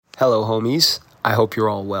Hello, homies. I hope you're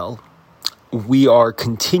all well. We are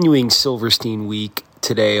continuing Silverstein Week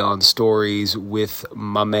today on Stories with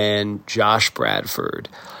my man Josh Bradford.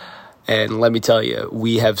 And let me tell you,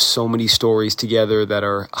 we have so many stories together that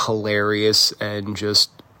are hilarious and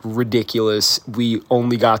just ridiculous. We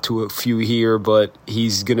only got to a few here, but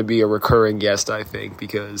he's going to be a recurring guest, I think,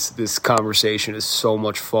 because this conversation is so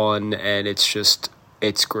much fun and it's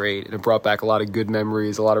great. And it brought back a lot of good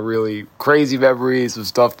memories, a lot of really crazy memories of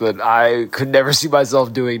stuff that I could never see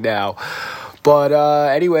myself doing now. But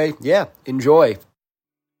anyway, yeah, enjoy.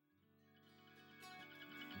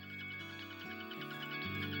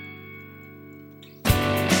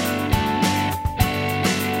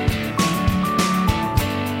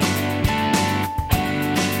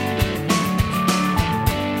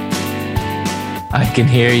 I can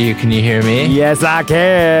hear you. Can you hear me? Yes, I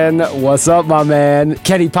can. What's up, my man?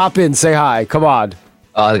 Kenny, pop in. Say hi. Come on.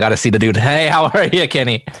 Oh, I got to see the dude. Hey, how are you,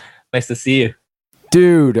 Kenny? Nice to see you.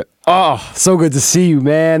 Dude. Oh, so good to see you,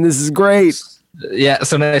 man. This is great. Yeah,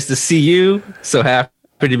 so nice to see you. So happy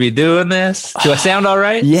to be doing this. Do I sound all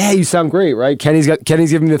right? Yeah, you sound great, right? Kenny's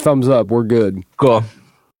giving me the thumbs up. We're good. Cool.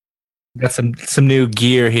 Got some new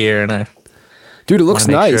gear here, and dude, it looks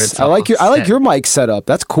nice. I like your mic setup.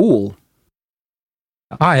 That's cool.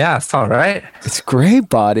 Oh yeah, it's all right. It's great,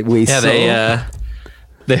 body. They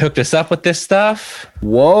hooked us up with this stuff.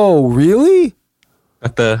 Whoa, really?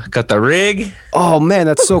 Got the rig. Oh man,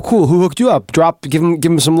 that's so cool. Who hooked you up? Give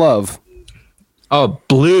him some love. Oh,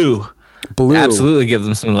 Blue. Absolutely, give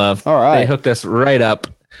them some love. All right, they hooked us right up.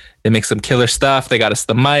 They make some killer stuff. They got us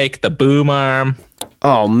the mic, the boom arm.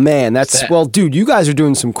 Oh man, well, dude, you guys are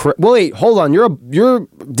doing some. Well, wait, hold on.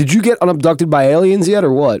 Did you get unabducted by aliens yet,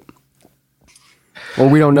 or what? Or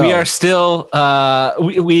we don't know. We are still.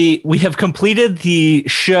 We have completed the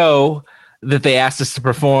show that they asked us to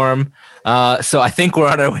perform. So I think we're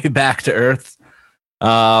on our way back to Earth.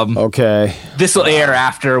 Okay. This will air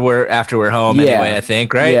after we're home anyway. I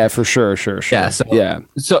think, right? Yeah, for sure. Yeah.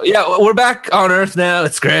 So we're back on Earth now.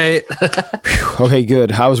 It's great. Okay,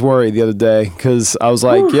 good. I was worried the other day because I was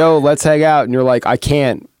like, "Yo, let's hang out," and you're like, "I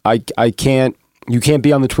can't. You can't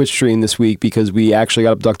be on the Twitch stream this week because we actually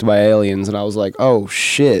got abducted by aliens." And I was like, "Oh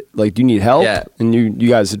shit! Like, do you need help?" Yeah. And you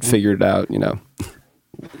guys had figured it out, you know.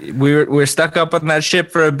 We're stuck up on that ship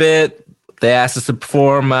for a bit. They asked us to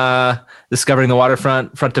perform Discovering the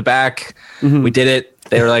Waterfront front to back. Mm-hmm. We did it.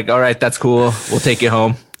 They were like, "All right, that's cool. We'll take you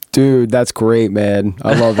home." Dude, that's great, man.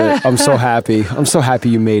 I love it. I'm so happy. I'm so happy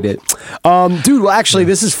you made it. Dude, well, actually,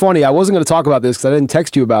 this is funny. I wasn't going to talk about this because I didn't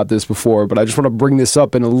text you about this before, but I just want to bring this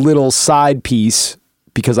up in a little side piece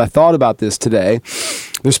because I thought about this today.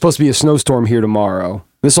 There's supposed to be a snowstorm here tomorrow.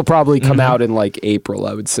 This will probably come out in like April,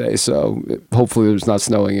 I would say. So hopefully there's not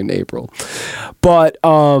snowing in April. But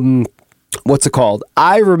what's it called?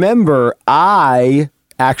 I remember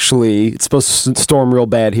Actually, it's supposed to storm real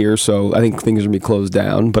bad here, so I think things are going to be closed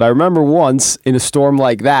down. But I remember once in a storm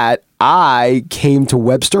like that, I came to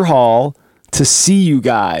Webster Hall to see you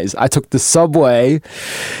guys. I took the subway,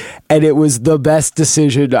 and it was the best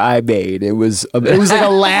decision I made. It was like a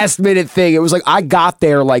last minute thing. It was like I got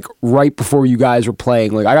there like right before you guys were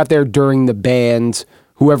playing. Like I got there during the band,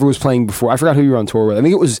 whoever was playing before. I forgot who you were on tour with. I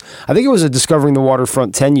think it was a Discovering the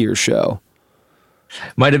Waterfront 10-year show.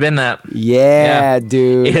 Might have been that. Yeah,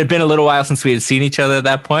 dude. It had been a little while since we had seen each other at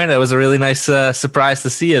that point. It was a really nice surprise to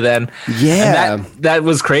see you then. Yeah. And that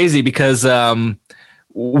was crazy because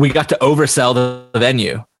we got to oversell the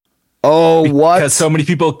venue. Oh, what? Because so many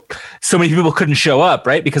people couldn't show up,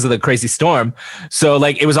 right? Because of the crazy storm. So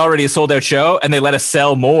like it was already a sold out show and they let us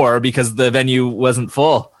sell more because the venue wasn't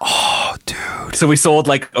full. Oh, dude. So we sold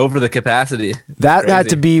like over the capacity. That had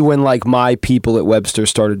to be when like my people at Webster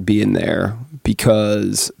started being there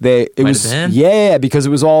because because it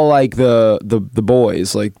was all like the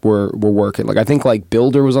boys like were working. Like I think like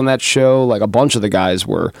Builder was on that show. Like a bunch of the guys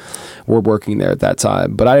were working there at that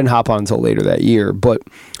time, but I didn't hop on until later that year. But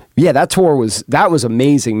yeah, that was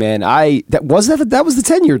amazing, man. That was the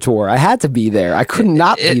 10-year tour. I had to be there. I could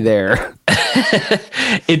not be there.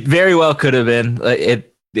 It very well could have been.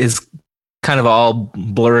 It is kind of all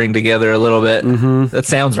blurring together a little bit. Mm-hmm. That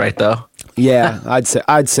sounds right though. Yeah,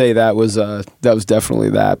 I'd say that was definitely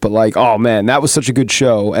that. But like, oh man, that was such a good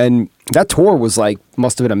show, and that tour was like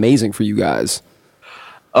must have been amazing for you guys.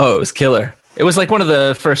 Oh, it was killer. It was like one of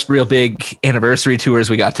the first real big anniversary tours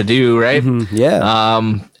we got to do, right? Mm-hmm. Yeah.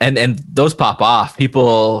 And those pop off.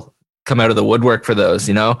 People come out of the woodwork for those,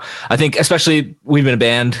 you know? I think especially we've been a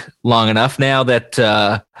band long enough now that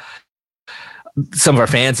some of our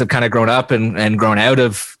fans have kind of grown up and grown out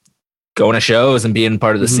of going to shows and being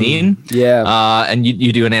part of the scene. Yeah. And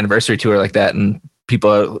you do an anniversary tour like that and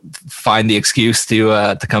people find the excuse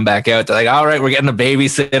to come back out. They're like, all right, we're getting a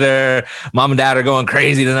babysitter. Mom and dad are going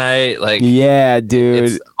crazy tonight. Like, yeah, dude,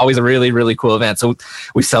 it's always a really, really cool event. So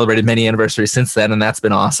we celebrated many anniversaries since then, and that's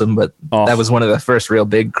been awesome. But that was one of the first real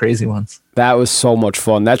big crazy ones. That was so much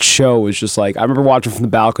fun. That show was just like, I remember watching from the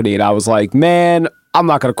balcony and I was like, man, I'm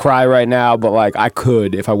not going to cry right now, but like I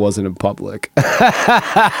could if I wasn't in public.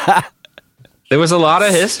 There was a lot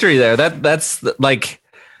of history there. That's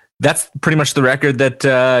pretty much the record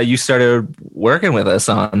that you started working with us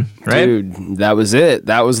on, right? Dude, that was it.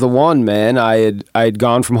 That was the one, man. I had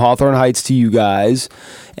gone from Hawthorne Heights to you guys,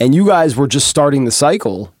 and you guys were just starting the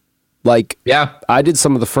cycle. Like, yeah, I did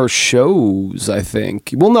some of the first shows, I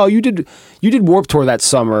think. Well, no, you did Warped Tour that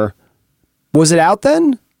summer. Was it out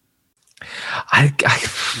then? I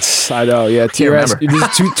know, yeah. TRS,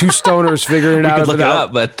 two stoners figuring it out. We could look it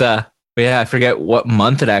up, but yeah, I forget what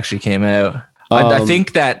month it actually came out. I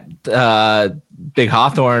think that big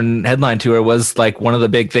Hawthorne headline tour was like one of the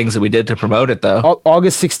big things that we did to promote it, though.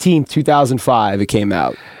 August 16th, 2005, it came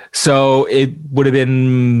out. So it would have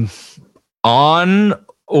been on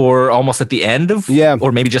or almost at the end of,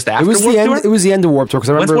 or maybe just after Warped Tour? It was the end of Warped Tour, because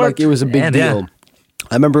I remember like it was a big deal. Yeah.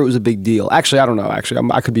 I remember it was a big deal. Actually, I don't know. I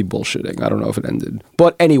could be bullshitting. I don't know if it ended.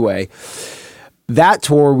 But anyway, that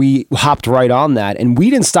tour, we hopped right on that, and we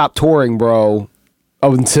didn't stop touring, bro,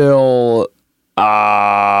 until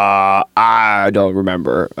I don't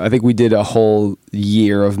remember. I think we did a whole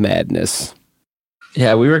year of madness.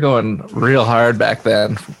 Yeah, we were going real hard back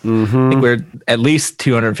then. Mm-hmm. I think we were at least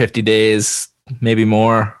 250 days, maybe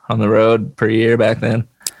more, on the road per year back then.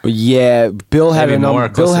 Yeah, Bill had a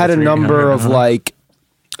number of like,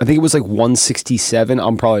 I think it was like 167.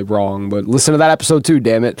 I'm probably wrong, but listen to that episode too,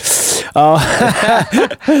 damn it.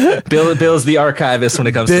 Bill's the archivist when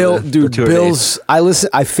it comes to the tour Bill's days.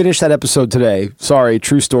 I finished that episode today. Sorry,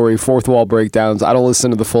 true story, fourth wall breakdowns. I don't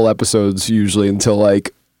listen to the full episodes usually until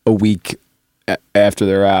like a week after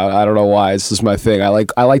they're out. I don't know why. It's just my thing. I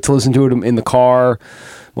like to listen to it in the car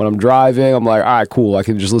when I'm driving. I'm like, all right, cool. I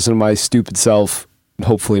can just listen to my stupid self and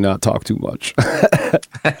hopefully not talk too much.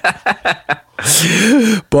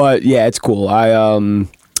 But yeah, it's cool.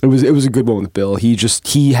 It was a good one with Bill. He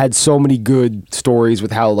had so many good stories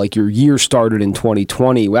with how like your year started in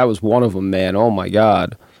 2020. That was one of them, man. Oh my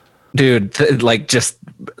God. Dude, like just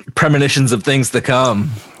premonitions of things to come.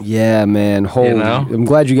 Yeah, man. Holy, I'm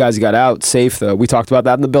glad you guys got out safe though. We talked about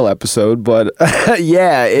that in the Bill episode, but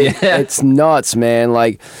it's nuts, man.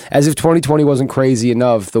 Like as if 2020 wasn't crazy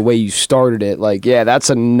enough the way you started it. Like, yeah, that's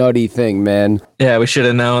a nutty thing, man. Yeah, we should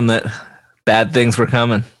have known that bad things were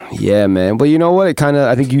coming. Yeah, man. But you know what?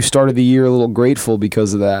 I think you started the year a little grateful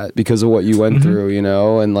because of that, because of what you went through,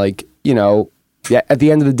 and like, at the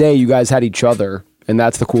end of the day, you guys had each other. And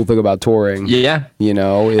that's the cool thing about touring. Yeah. And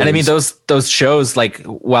I mean, those shows, like,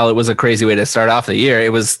 while it was a crazy way to start off the year,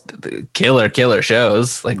 it was killer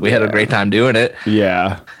shows. Like, we had a great time doing it.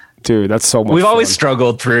 Yeah. Dude, that's so much We've fun. Always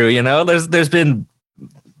struggled through, there's been,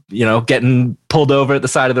 getting pulled over at the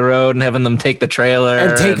side of the road and having them take the trailer.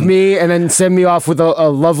 And take me and then send me off with a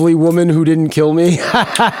lovely woman who didn't kill me.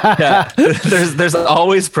 Yeah. There's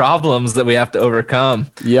always problems that we have to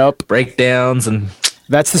overcome. Yep. Breakdowns and...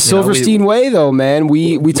 That's the Silverstein way, though, man.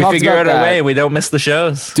 We talked figure about out our way. We don't miss the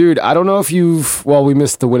shows, dude. I don't know if we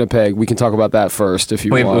missed the Winnipeg. We can talk about that first if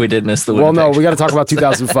you want. We did miss the Winnipeg. Well, no, we got to talk about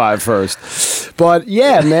 2005 first. But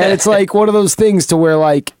yeah, man, it's like one of those things to where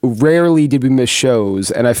like rarely did we miss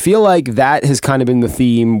shows, and I feel like that has kind of been the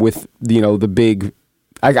theme with the big.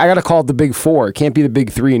 I got to call it the big four. It can't be the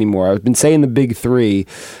big three anymore. I've been saying the big three,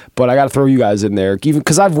 but I got to throw you guys in there, even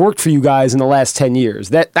because I've worked for you guys in the last 10 years.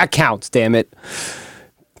 That counts, damn it.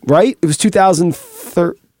 Right? It was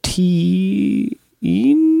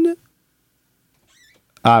 2013.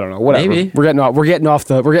 I don't know. Whatever. Maybe. We're getting out of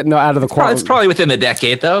the corner. It's probably within the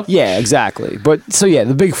decade, though. Yeah, exactly. But so yeah,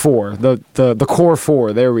 the big four, the core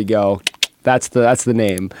four. There we go. That's the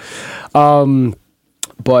name.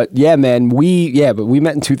 But yeah, man, we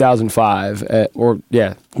met in 2005 we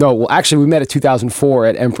met at 2004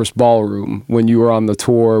 at Empress Ballroom when you were on the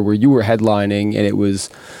tour where you were headlining, and it was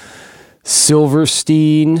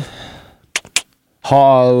Silverstein,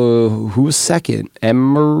 who was second?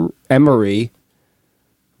 Emery,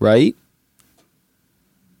 right?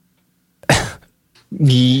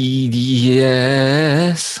 Yes.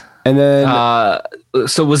 And then...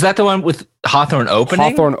 so was that the one with Hawthorne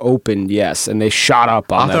opening? Hawthorne opened, yes, and they shot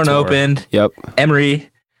up on Hawthorne that tour. Opened. Yep.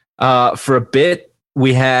 Emery. For a bit,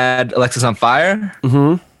 we had Alexis on Fire.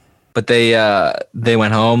 Mm-hmm. But they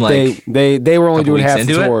went home like they were only doing half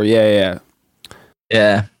the tour. Yeah.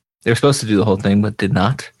 They were supposed to do the whole thing, but did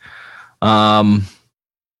not.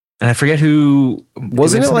 and I forget who.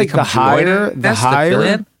 Wasn't it like the Hire? The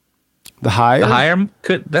Hire? The Hire? The Hire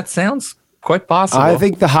could. That sounds quite possible. I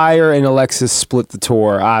think the Hire and Alexis split the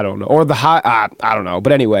tour. I don't know. Or the Hire, I don't know.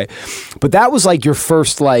 But anyway, but that was like your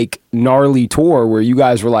first like gnarly tour where you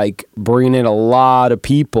guys were like bringing in a lot of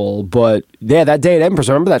people. But yeah, that day at Empress,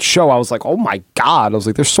 I remember that show. I was like, oh my God. I was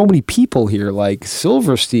like, there's so many people here. Like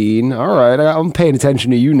Silverstein. All right, I'm paying attention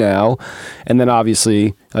to you now. And then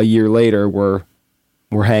obviously a year later, we're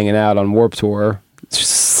hanging out on Warped Tour, just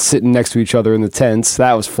sitting next to each other in the tents.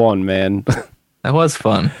 That was fun, man. That was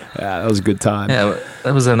fun. Yeah, that was a good time. Yeah,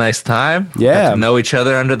 that was a nice time. Yeah. Got to know each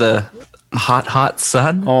other under the hot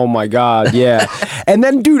sun. Oh my God, yeah. And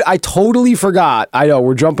then, dude, I totally forgot. I know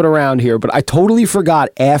we're jumping around here, but I totally forgot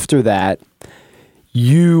after that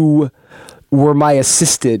you were my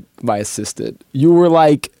assistant. You were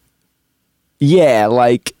like, yeah,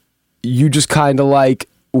 like you just kind of like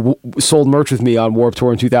sold merch with me on Warped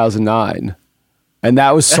Tour in 2009. And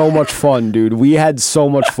that was so much fun, dude. We had so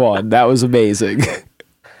much fun. That was amazing.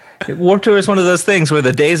 Warped Tour is one of those things where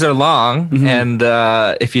the days are long, and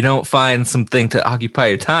if you don't find something to occupy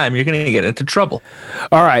your time, you're going to get into trouble.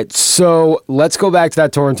 All right, so let's go back to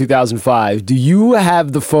that tour in 2005. Do you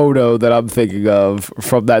have the photo that I'm thinking of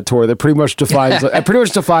from that tour that pretty much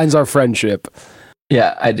defines our friendship?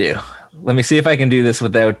 Yeah, I do. Let me see if I can do this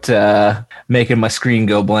without making my screen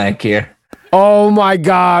go blank here. Oh my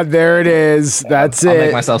God, there it is. That's I'll it.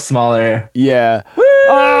 make myself smaller. Yeah. Woo!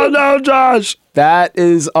 Oh no, Josh. That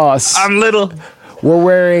is us. I'm little. We're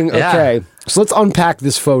wearing, Yeah. okay. So let's unpack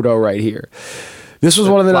this photo right here. This was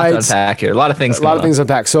one of the nights. To unpack here. A lot of things. A lot of things to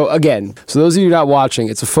unpack. So again, so those of you not watching,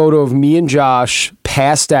 it's a photo of me and Josh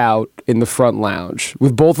passed out in the front lounge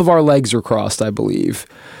with both of our legs are crossed, I believe.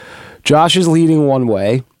 Josh is leaning one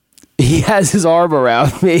way. He has his arm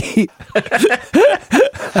around me.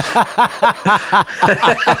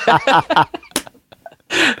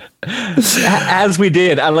 As we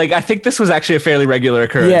did, I think this was actually a fairly regular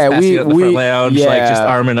occurrence. Yeah, Passing out in the front lounge, like just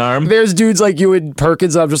arm in arm. There's dudes like you and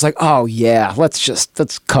Perkins. I'm just like, oh yeah,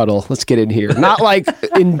 let's cuddle. Let's get in here. Not like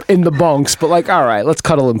in the bunks, but like, all right, let's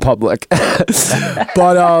cuddle in public.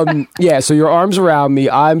 But yeah. So your arms around me.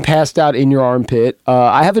 I'm passed out in your armpit.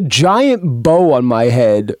 I have a giant bow on my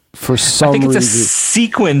head for some reason. I think it's a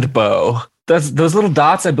sequined bow. Those little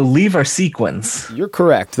dots, I believe, are sequins. You're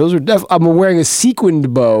correct. Those are I'm wearing a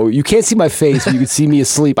sequined bow. You can't see my face, but you can see me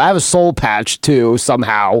asleep. I have a soul patch too,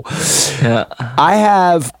 somehow. Yeah. I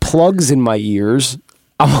have plugs in my ears.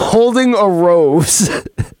 I'm holding a rose.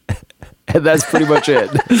 And that's pretty much it.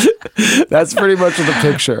 That's pretty much the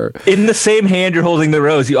picture. In the same hand you're holding the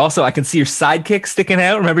rose, I can see your sidekick sticking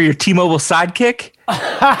out. Remember your T-Mobile sidekick? And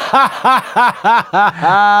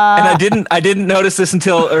I didn't notice this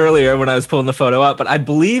until earlier when I was pulling the photo up, but I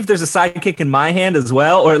believe there's a sidekick in my hand as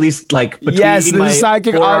well, or at least like between my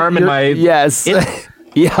sidekick forearm and my yes.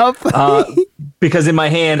 Yep. Because in my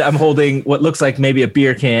hand I'm holding what looks like maybe a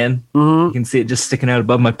beer can. Mm-hmm. You can see it just sticking out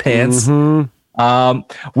above my pants. Mm-hmm.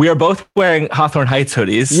 We are both wearing Hawthorne Heights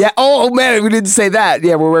hoodies. Yeah. Oh man, we didn't say that.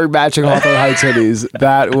 Yeah, we're wearing matching Hawthorne Heights hoodies.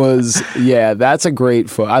 That was, yeah, that's a great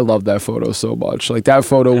photo. I love that photo so much. Like that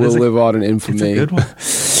photo will live on in infamy. It's a good one.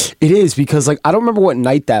 It is, because like I don't remember what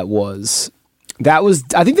night that was. That was,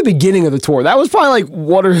 I think, the beginning of the tour. That was probably like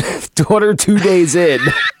one or 2 days in.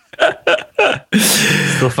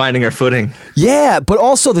 Still finding our footing. Yeah, but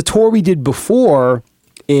also the tour we did before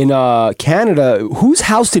in Canada, whose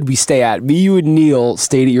house did we stay at? Me, you, and Neil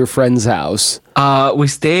stayed at your friend's house. We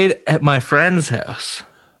stayed at my friend's house.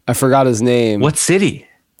 I forgot his name. What city?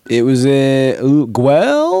 It was in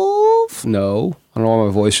Guelph? No. I don't know why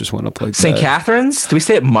my voice just went up like St. that. St. Catharines? Did we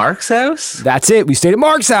stay at Mark's house? That's it. We stayed at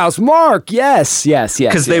Mark's house. Mark, yes.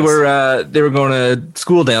 Because they were going to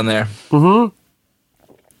school down there. Mm-hmm.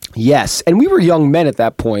 Yes, and we were young men at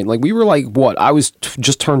that point. Like we were like what? I was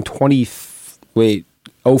just turned 20.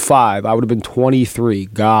 05. I would have been 23.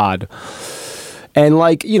 God. And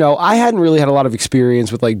like, you know, I hadn't really had a lot of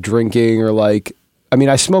experience with like drinking or like, I mean,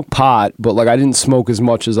 I smoked pot, but like I didn't smoke as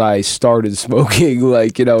much as I started smoking,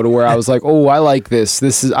 like, you know, to where I was like, oh, I like this.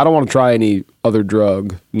 I don't want to try any other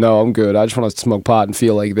drug. No, I'm good. I just want to smoke pot and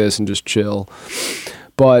feel like this and just chill.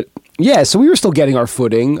 But yeah, so we were still getting our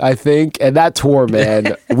footing, I think. And that tour,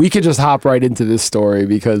 man, we could just hop right into this story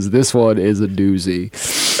because this one is a doozy.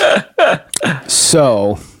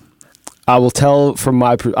 So I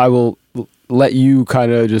will let you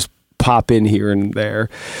kind of just pop in here and there.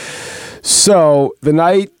 So the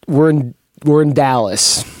night we're in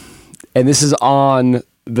Dallas, and this is on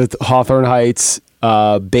the Hawthorne Heights,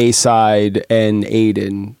 Bayside, and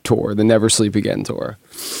Aiden tour, the Never Sleep Again tour.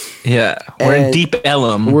 Yeah, we're in And Deep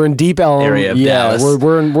Ellum. We're in Deep Ellum area of Dallas.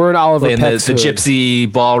 We're in Oliver in the Peck's hood.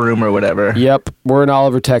 Gypsy Ballroom or whatever. Yep, we're in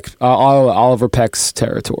Oliver Peck's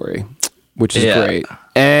territory, which is great.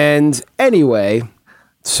 And anyway,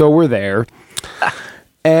 so we're there,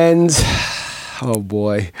 and oh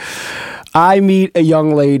boy, I meet a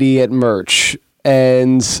young lady at merch,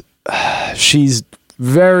 and she's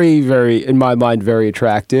very, very, in my mind, very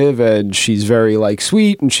attractive, and she's very like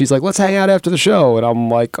sweet, and she's like, let's hang out after the show. And I'm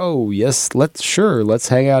like, oh yes, let's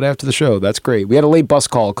hang out after the show. That's great. We had a late bus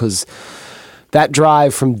call because that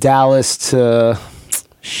drive from Dallas to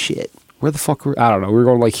where the fuck I don't know, we were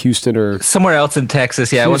going like Houston or somewhere else in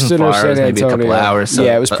Texas. Yeah, Houston, it wasn't far. It was maybe a couple hours. So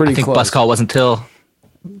yeah, it was pretty I think close. bus call wasn't till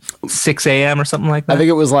 6 a.m. or something like that. I think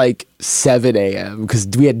it was like 7 a.m. because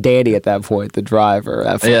we had Danny at that point, the driver,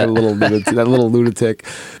 that fucking that little lunatic.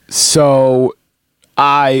 So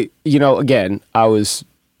again, I was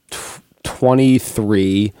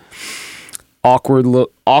 23, awkward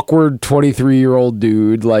 23-year-old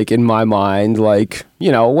dude, like in my mind, like,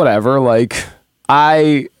 whatever. Like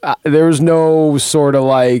there was no sort of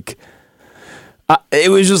like, it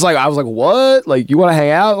was just like, I was like, what? Like, you want to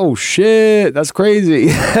hang out? Oh shit, that's crazy.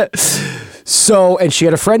 So, and she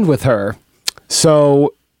had a friend with her.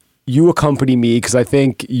 So you accompany me because I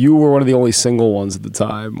think you were one of the only single ones at the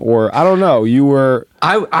time, or I don't know. You were.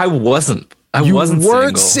 I wasn't. You wasn't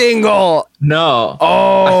weren't single. No.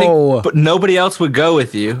 Oh. I think, but nobody else would go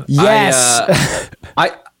with you. Yes.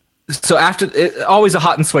 So after always a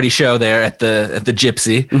hot and sweaty show there at the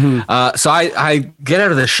Gypsy. Mm-hmm. So I get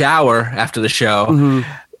out of the shower after the show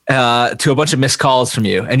to a bunch of missed calls from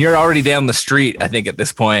you, and you're already down the street, I think, at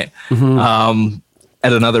this point, at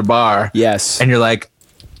another bar. Yes. And you're like,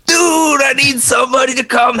 dude, I need somebody to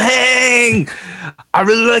come hang. I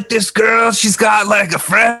really like this girl. She's got like a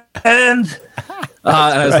friend. And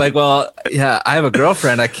I was like, well, yeah, I have a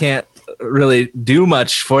girlfriend. I can't really do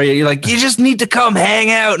much for you. You're like, you just need to come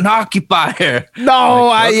hang out and occupy her. No,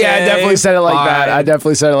 like, I definitely said it like that. I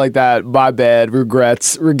definitely said it like that. My bad.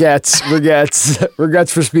 Regrets for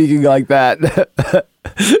speaking like that.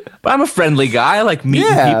 But I'm a friendly guy. I like meeting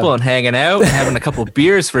people and hanging out and having a couple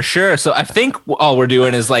beers for sure. So I think all we're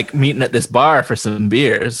doing is like meeting at this bar for some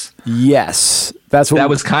beers. Yes. That's what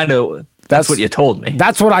you told me.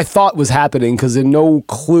 That's what I thought was happening, because in no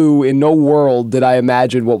world did I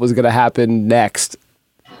imagine what was going to happen next.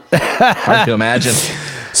 Hard to imagine.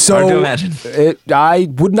 I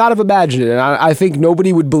would not have imagined it, and I think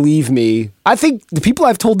nobody would believe me. I think the people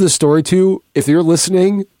I've told this story to, if you're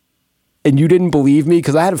listening and you didn't believe me,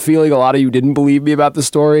 because I had a feeling a lot of you didn't believe me about the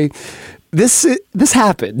story, this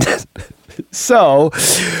happened. So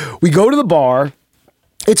we go to the bar.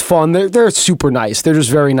 It's fun. They're super nice. They're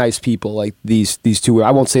just very nice people. Like these two.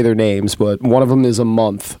 I won't say their names, but one of them is a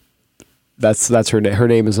month. That's her name. Her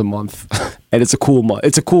name is a month, and it's a cool month.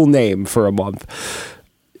 It's a cool name for a month.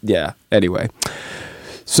 Yeah. Anyway,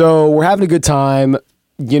 so we're having a good time.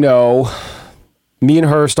 Me and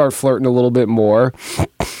her start flirting a little bit more,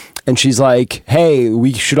 and she's like, "Hey,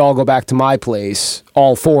 we should all go back to my place,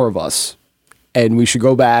 all four of us, and we should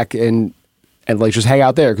go back and like just hang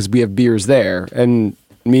out there because we have beers there." And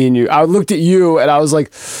me and you, I looked at you and I was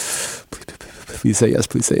like, please say yes,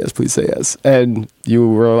 please say yes, please say yes. And you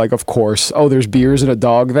were like, of course. Oh, there's beers and a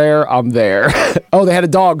dog there? I'm there. Oh, they had a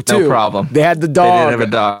dog too. No problem. They had the dog. They did have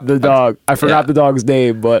a dog. The dog. I forgot the dog's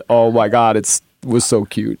name, but oh my God, was so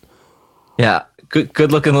cute. Yeah.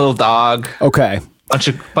 Good looking little dog. Okay.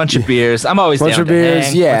 Bunch of beers. I'm always bunch down of beers,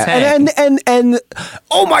 hang. yeah. And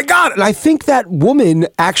oh my God! And I think that woman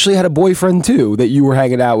actually had a boyfriend too that you were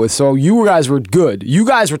hanging out with. So you guys were good. You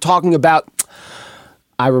guys were talking about.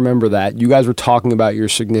 I remember that you guys were talking about your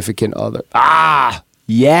significant other. Ah,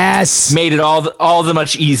 yes. Made it all the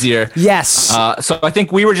much easier. Yes. So I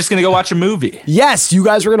think we were just gonna go watch a movie. Yes, you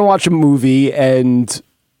guys were gonna watch a movie, and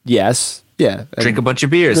yes, yeah. Drink a bunch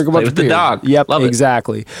of beers. Play with the dog. Yep, Love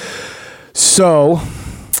exactly. So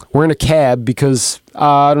we're in a cab because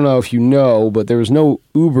I don't know if you know, but there was no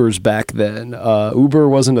Ubers back then. Uber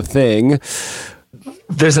wasn't a thing.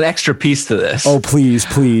 There's an extra piece to this. Oh, please.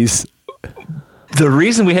 The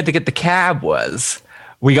reason we had to get the cab was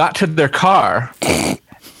we got to their car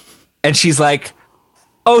and she's like,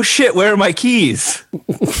 oh shit, where are my keys?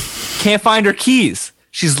 Can't find her keys.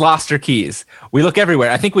 She's lost her keys. We look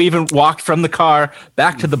everywhere. I think we even walked from the car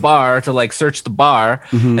back to the bar to like search the bar.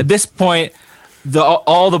 Mm-hmm. At this point,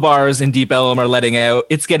 all the bars in Deep Ellum are letting out.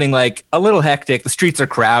 It's getting like a little hectic. The streets are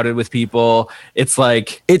crowded with people. It's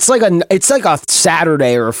like a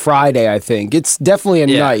Saturday or a Friday, I think. It's definitely a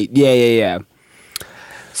night. Yeah.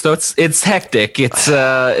 So it's hectic. It's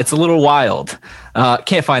a little wild.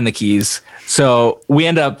 Can't find the keys. So we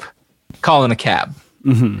end up calling a cab.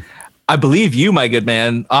 I believe you, my good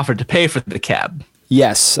man, offered to pay for the cab.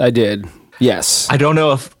 Yes, I did. Yes. I don't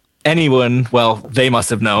know if anyone, well, they must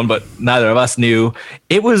have known, but neither of us knew.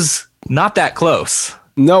 It was not that close.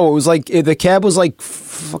 No, it was like the cab was like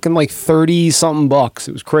fucking like 30 something bucks.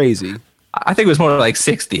 It was crazy. I think it was more like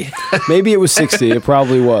 60. Maybe it was 60. It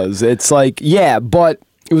probably was. It's like, yeah, but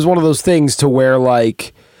it was one of those things to where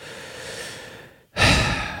like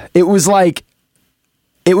it was like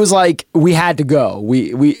we had to go.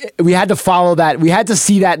 We had to follow that. We had to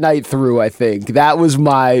see that night through, I think. That was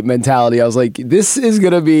my mentality. I was like, this is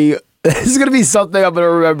going to be something I'm going to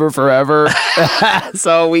remember forever.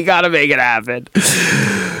 So we got to make it happen.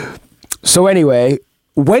 So anyway,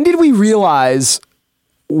 when did we realize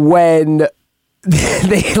when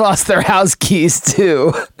they lost their house keys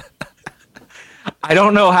too? I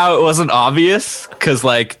don't know how it wasn't obvious, because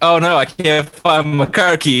like, oh no, I can't find my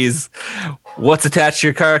car keys. What's attached to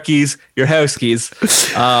your car keys? Your house keys.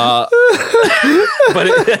 But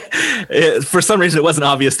for some reason, it wasn't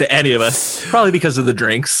obvious to any of us. Probably because of the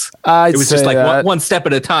drinks. It was just like one step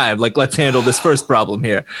at a time. Like, let's handle this first problem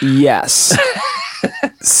here. Yes.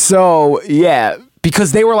 So, yeah.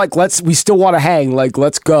 Because they were like, we still want to hang. Like,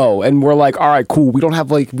 let's go. And we're like, all right, cool. We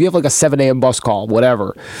have like a 7 a.m. bus call,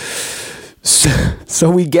 whatever. So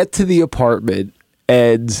we get to the apartment,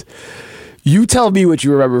 and you tell me what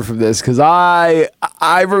you remember from this, because I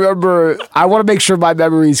remember. I want to make sure my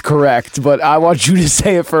memory is correct, but I want you to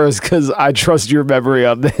say it first because I trust your memory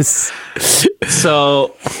on this.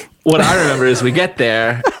 So what I remember is we get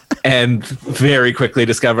there and very quickly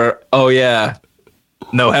discover, oh yeah,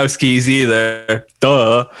 no house keys either.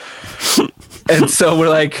 Duh. And so we're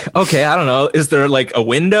like, okay, I don't know. Is there like a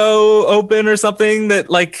window open or something that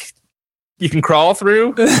like you can crawl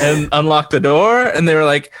through and unlock the door? And they were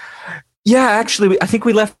like, yeah, actually, I think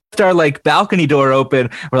we left our like balcony door open.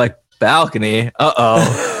 We're like, balcony?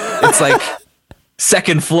 Uh-oh. It's like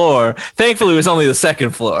second floor. Thankfully, it was only the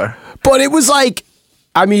second floor. But it was like,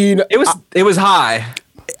 I mean, it was high.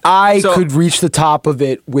 I could reach the top of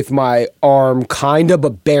it with my arm, kind of,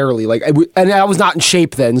 but barely. Like, and I was not in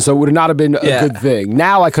shape then, so it would not have been a good thing.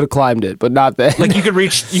 Now I could have climbed it, but not then. Like you could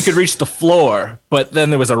reach the floor, but then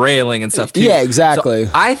there was a railing and stuff too. Yeah, exactly.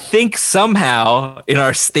 So I think somehow in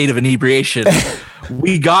our state of inebriation,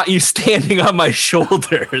 we got you standing on my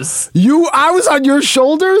shoulders. I was on your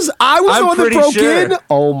shoulders? I was the one that broke in?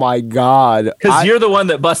 Oh my God. Because you're the one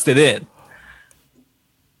that busted in.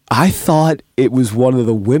 I thought it was one of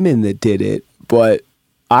the women that did it, but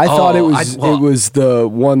I thought it was the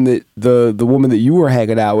one that the woman that you were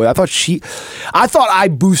hanging out with. I thought I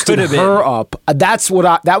boosted her up.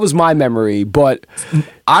 That was my memory, but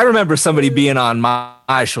I remember somebody being on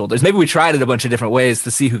my shoulders. Maybe we tried it a bunch of different ways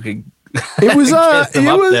to see who could. It was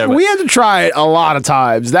we had to try it a lot of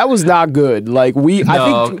times. That was not good. Like I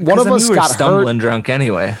think one of us got stumbling hurt. drunk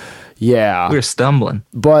anyway. Yeah. We were stumbling.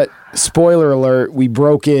 But spoiler alert, we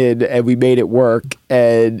broke in and we made it work,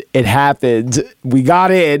 and it happened. We got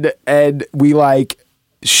in and we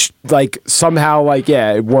somehow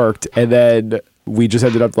it worked, and then we just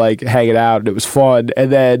ended up like hanging out, and it was fun.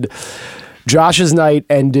 And then Josh's night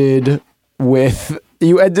ended with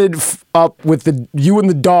you and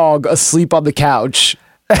the dog asleep on the couch.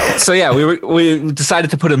 So yeah, we decided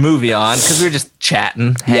to put a movie on because we were just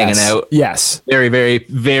chatting, hanging out. Yes. Very, very,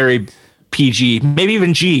 very PG, maybe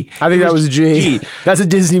even G. I think that was G. That's a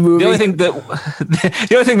Disney movie. The only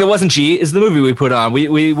thing that wasn't G is the movie we put on.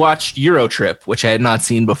 We watched Euro Trip, which I had not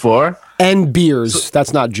seen before. And beers.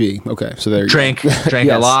 That's not G. Okay, so there you drank yes.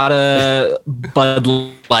 A lot of Bud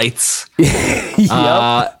Lights.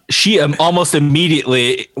 Yep. She almost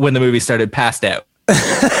immediately when the movie started passed out.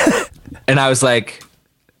 And I was like,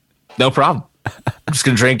 no problem. I'm just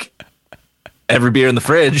going to drink every beer in the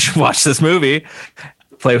fridge, watch this movie,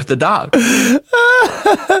 play with the dog.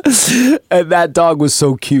 And that dog was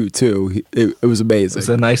so cute, too. It was amazing. It was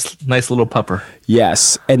a nice little pupper.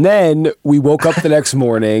 Yes. And then we woke up the next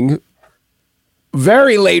morning,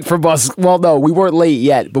 very late for bus. Well, no, we weren't late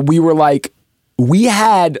yet, but we were like,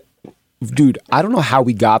 dude, I don't know how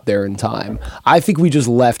we got there in time. I think we just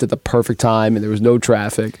left at the perfect time and there was no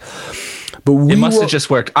traffic. But it must have just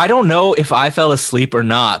worked. I don't know if I fell asleep or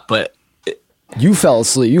not, but you fell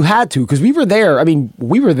asleep. You had to, because we were there. I mean,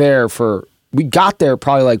 we got there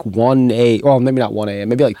probably like 1 a.m. Well, maybe not 1 a.m.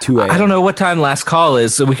 Maybe like 2 a.m. I don't know what time last call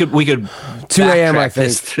is, so we could 2 a.m. I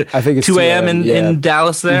think. I think it's 2 a.m. in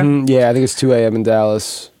Dallas there. Mm-hmm. Yeah, I think it's 2 a.m. in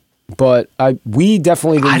Dallas. But we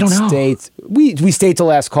definitely didn't stay. We stayed till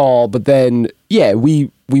last call, but then we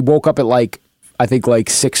woke up at like I think like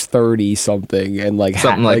 6:30 something, and like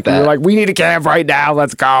Something like we were that. like, we need a cab right now.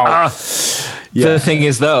 Let's go. The thing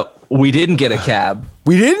is, though, we didn't get a cab.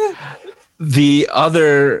 We didn't. The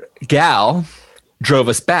other gal drove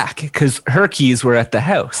us back because her keys were at the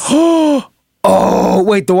house. Oh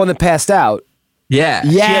wait, the one that passed out. Yeah.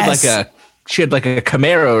 Yes. She had like a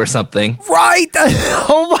Camaro or something. Right.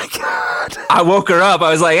 Oh my god. I woke her up. I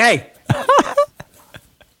was like, hey,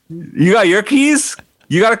 you got your keys?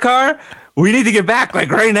 You got a car? We need to get back like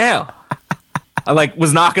right now. I like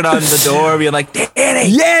was knocking on the door, being like, Danny.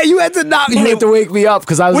 Yeah, you had to knock. You had to wake me up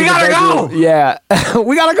because I was. We in the gotta bedroom. go! Yeah,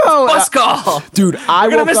 we gotta go. Bus call. Dude, I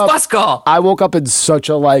We're gonna woke miss up. bus call. I woke up in such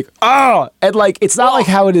a like, and like it's not like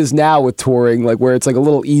how it is now with touring, like where it's like a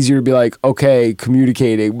little easier to be like, okay,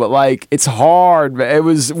 communicating, but like it's hard. Man.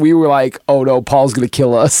 We were like, oh no, Paul's gonna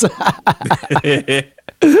kill us.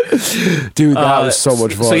 Dude, that was so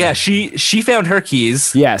much fun. So yeah, she found her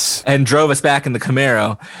keys. Yes. And drove us back in the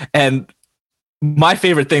Camaro. And my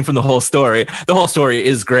favorite thing from the whole story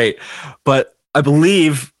is great, but I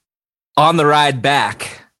believe on the ride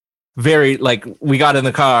back, we got in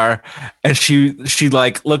the car and she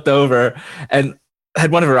like looked over and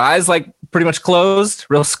had one of her eyes like pretty much closed,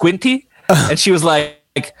 real squinty. And she was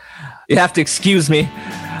like, you have to excuse me.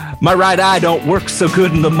 My right eye don't work so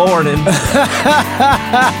good in the morning.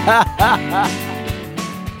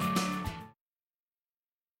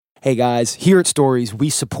 Hey guys, here at Stories,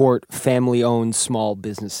 we support family-owned small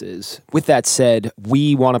businesses. With that said,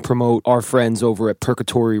 we want to promote our friends over at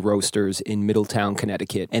Purgatory Roasters in Middletown,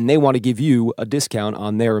 Connecticut, and they want to give you a discount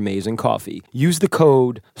on their amazing coffee. Use the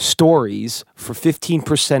code STORIES for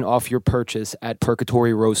 15% off your purchase at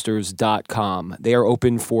purgatoryroasters.com. They are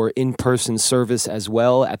open for in-person service as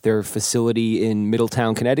well at their facility in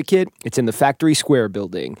Middletown, Connecticut. It's in the Factory Square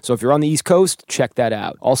building. So if you're on the East Coast, check that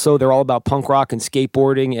out. Also, they're all about punk rock and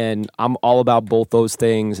skateboarding, and I'm all about both those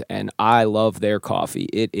things, and I love their coffee.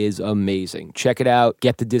 It is amazing. Check it out.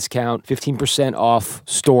 Get the discount. 15% off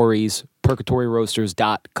Stories,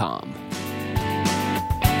 purgatoryroasters.com.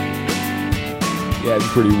 Yeah, it's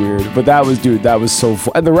pretty weird. But that was so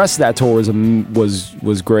fun. And the rest of that tour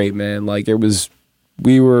was great, man. Like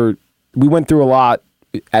we went through a lot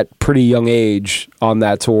at pretty young age on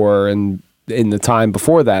that tour and in the time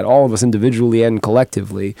before that, all of us individually and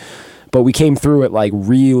collectively. But we came through it like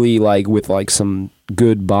really like with like some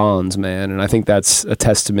good bonds, man. And I think that's a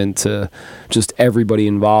testament to just everybody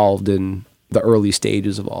involved in the early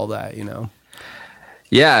stages of all that, you know?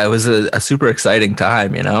 Yeah, it was a super exciting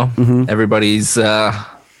time, you know? Mm-hmm. Everybody's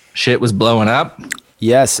shit was blowing up.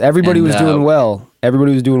 Yes, everybody was doing well.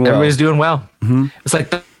 Everybody was doing well. Everybody's doing well. Mm-hmm. It's like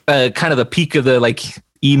kind of the peak of the like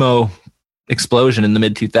emo explosion in the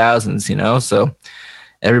mid 2000s, you know? So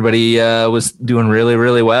everybody was doing really,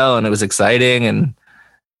 really well, and it was exciting. And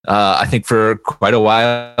I think for quite a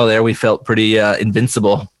while there, we felt pretty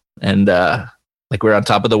invincible and like we were on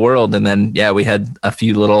top of the world. And then, yeah, we had a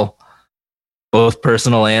few little, both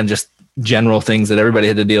personal and just general things that everybody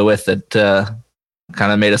had to deal with that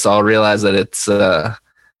kind of made us all realize that it's, a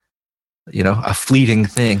fleeting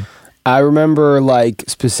thing. I remember like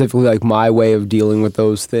specifically like my way of dealing with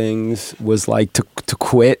those things was like to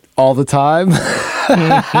quit all the time.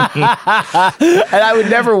 And I would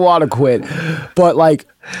never want to quit, but like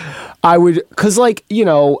I would, cause like, you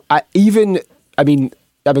know, I've been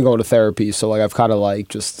going to therapy. So like I've kind of like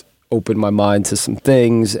just opened my mind to some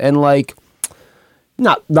things and like,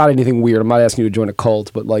 not anything weird. I'm not asking you to join a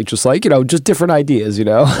cult, but like, just like, you know, just different ideas, you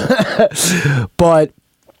know, but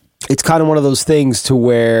it's kind of one of those things to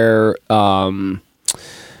where I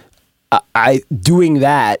doing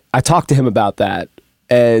that, I talked to him about that,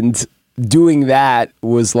 and doing that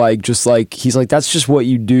was like, just like, he's like, that's just what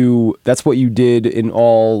you do. That's what you did in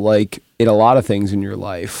a lot of things in your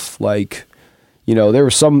life. Like, you know, there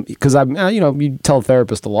were some, because you tell a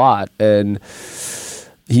therapist a lot, and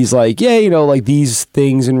he's like, yeah, you know, like these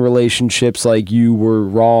things in relationships, like you were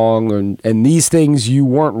wrong, and these things you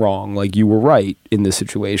weren't wrong, like you were right in this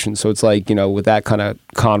situation. So it's like, you know, with that kind of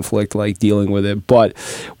conflict, like dealing with it. But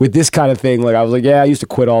with this kind of thing, like I was like, yeah, I used to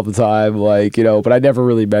quit all the time, like, you know, but I never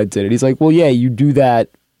really meant it. And he's like, well, yeah, you do that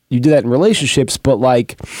in relationships, but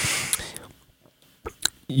like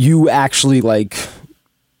you actually like,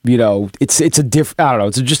 you know, it's a different, I don't know,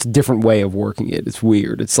 it's just a different way of working it. It's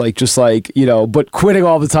weird. It's like, just like, you know, but quitting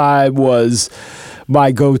all the time was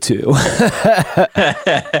my go-to.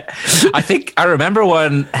 I think I remember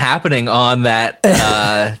one happening on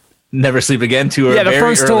that Never Sleep Again tour. Yeah, the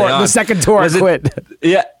first tour, the second tour I quit.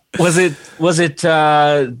 Yeah. Was it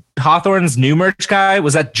Hawthorne's new merch guy?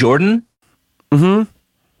 Was that Jordan?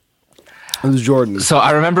 Mm-hmm. It was Jordan. So I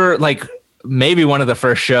remember like maybe one of the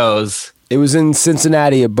first shows, It was in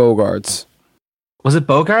Cincinnati at Bogarts. Was it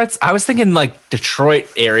Bogarts? I was thinking like Detroit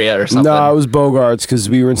area or something. No, it was Bogarts because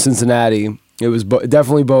we were in Cincinnati. It was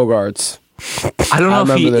definitely Bogarts. I don't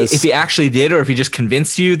know if he actually did or if he just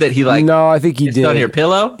convinced you that he like. No, I think he did. On your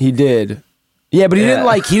pillow. He did. Yeah, but he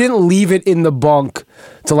didn't leave it in the bunk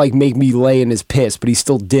to like make me lay in his piss, but he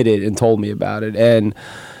still did it and told me about it. And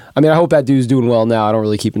I mean, I hope that dude's doing well now. I don't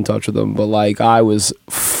really keep in touch with him, but like I was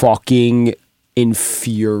fucking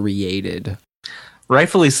infuriated.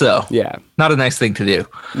 Rightfully so. Yeah. Not a nice thing to do.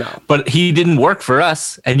 No. But he didn't work for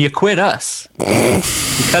us and you quit us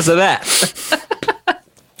because of that.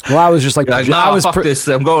 Well, I was just like, fuck this.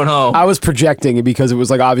 I'm going home. I was projecting it because it was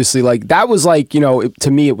like, obviously, like, that was like, you know,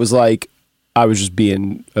 to me, it was like, I was just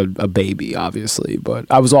being a baby, obviously. But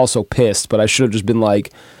I was also pissed, but I should have just been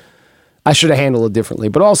like, I should have handled it differently.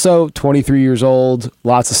 But also, 23 years old,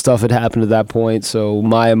 lots of stuff had happened at that point. So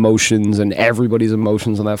my emotions and everybody's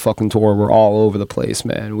emotions on that fucking tour were all over the place,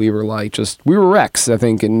 man. We were like, we were wrecks, I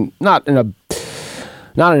think, and not in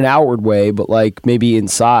an outward way, but like maybe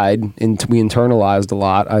inside, and we internalized a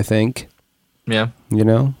lot, I think. Yeah. You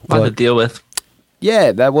know? A lot to deal with.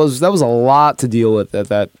 Yeah, that was a lot to deal with at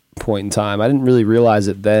that point in time. I didn't really realize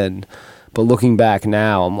it then, but looking back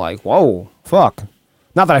now, I'm like, whoa, fuck.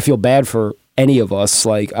 Not that I feel bad for any of us.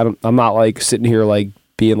 Like, I'm not like sitting here like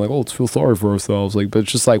being like, oh, let's feel sorry for ourselves. Like, but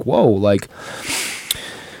it's just like, whoa, like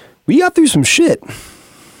we got through some shit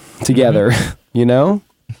together, you know?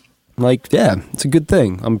 Like, yeah, it's a good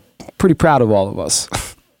thing. I'm pretty proud of all of us.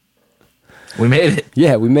 We made it.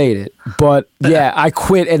 Yeah, we made it. But yeah, I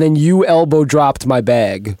quit and then you elbow dropped my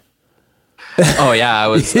bag. Oh yeah, I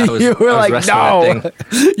was you were like, no.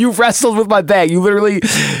 You wrestled with my bag. You literally,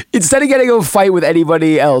 instead of getting into a fight with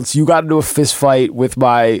anybody else, you got into a fist fight with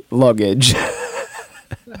my luggage.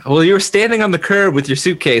 Well, you were standing on the curb with your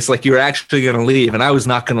suitcase like you were actually going to leave, and I was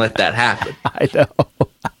not going to let that happen. I know.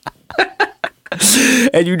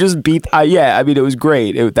 And you just beat. Yeah, I mean, it was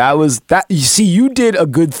great. That was that. You see, you did a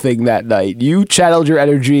good thing that night. You channeled your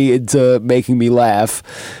energy into making me laugh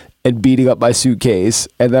and beating up my suitcase,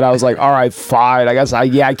 and then I was like, all right, fine, I guess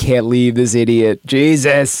I can't leave this idiot.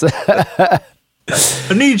 Jesus. I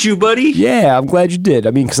need you, buddy. Yeah, I'm glad you did.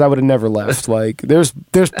 I mean, because I would have never left. Like, there's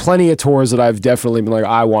plenty of tours that I've definitely been like,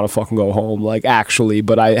 I want to fucking go home, like, actually,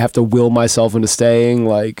 but I have to will myself into staying,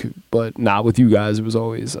 like, but not with you guys. It was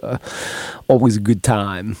always a good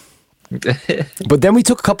time. But then we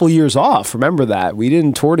took a couple years off. Remember that? We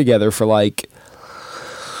didn't tour together for like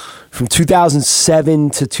from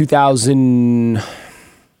 2007 to 2008.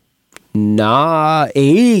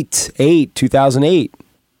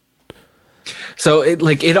 So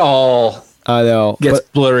it all I know gets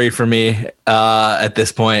blurry for me at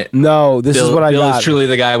this point. No, this is what I got. Bill is truly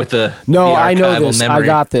the guy with the I know this. Memory. I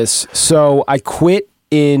got this. So I quit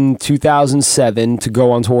in 2007 to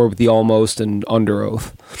go on tour with the Almost and Under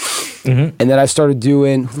Oath, and then I started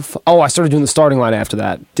doing. I started doing the Starting Line after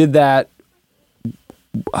that. Did that.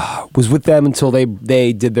 Was with them until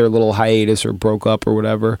they did their little hiatus or broke up or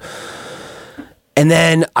whatever. And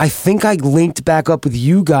then I think I linked back up with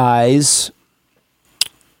you guys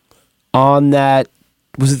on that,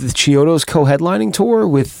 was it the Chiodos co-headlining tour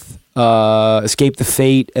with Escape the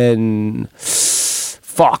Fate and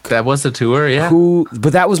fuck. That was the tour, yeah.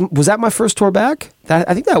 But was that my first tour back?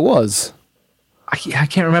 I think that was. I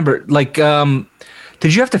can't remember. Like,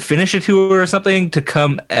 did you have to finish a tour or something to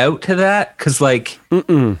come out to that? Because, like...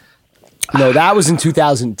 No, that was in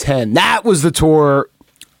 2010. That was the tour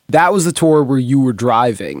where you were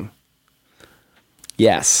driving.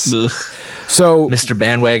 Yes. Ugh. So... Mr.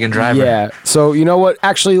 Bandwagon Driver. Yeah. So, you know what?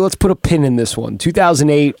 Actually, let's put a pin in this one.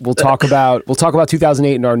 2008, we'll talk about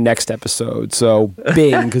 2008 in our next episode. So,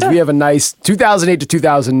 bing, because we have a nice... 2008 to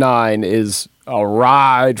 2009 is... a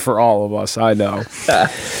ride for all of us, I know.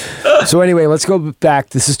 So anyway, let's go back.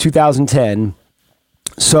 This is 2010.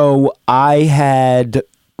 So I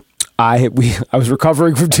was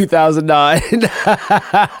recovering from 2009.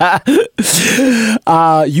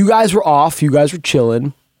 You guys were off. You guys were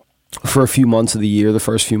chilling for a few months of the year, the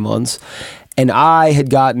first few months. And I had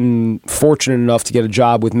gotten fortunate enough to get a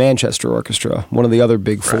job with Manchester Orchestra, one of the other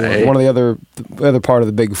big four, one of the other part of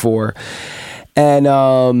the big four. And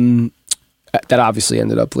that obviously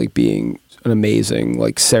ended up like being an amazing,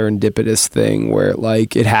 like, serendipitous thing where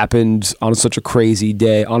like it happened on such a crazy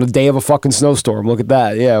day, on a day of a fucking snowstorm. Look at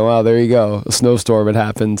that. Yeah, wow, there you go. A snowstorm had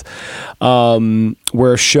happened,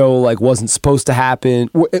 where a show like wasn't supposed to happen.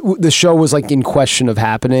 The show was like in question of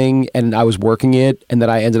happening, and I was working it, and then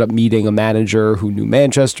I ended up meeting a manager who knew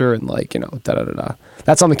Manchester, and like, you know, da-da-da-da.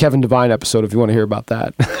 That's on the Kevin Devine episode if you want to hear about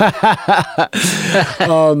that.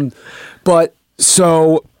 But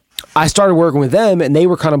so I started working with them, and they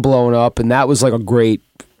were kind of blowing up, and that was like a great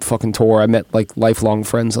fucking tour. I met like lifelong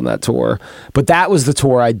friends on that tour. But that was the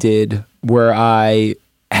tour I did where I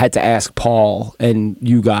had to ask Paul and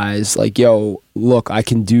you guys, like, yo, look, I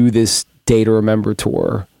can do this Day to Remember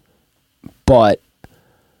tour, but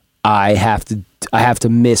I have to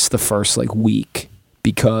miss the first like week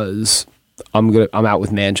because I'm out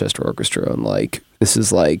with Manchester Orchestra, and like this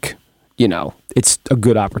is like, you know, it's a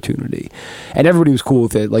good opportunity. And everybody was cool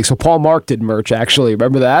with it. Like, so Paul Mark did merch, actually.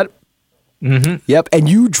 Remember that? Mm-hmm. Yep. And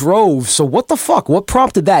you drove. So what the fuck? What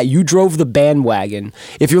prompted that? You drove the bandwagon.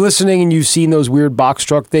 If you're listening and you've seen those weird box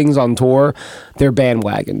truck things on tour, they're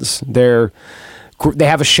bandwagons. They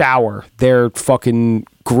have a shower. They're fucking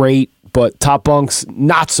great, but top bunks,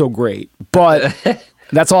 not so great. But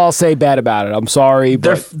that's all I'll say bad about it. I'm sorry.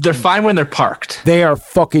 They're fine when they're parked. They are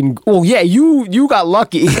fucking... Well, yeah, you got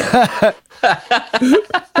lucky.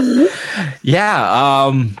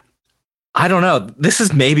 Yeah. I don't know. This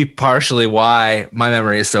is maybe partially why my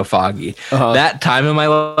memory is so foggy. That time in my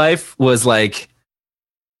life was like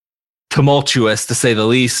tumultuous, to say the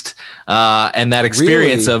least. And that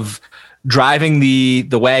experience of driving the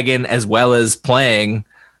wagon as well as playing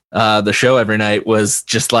the show every night was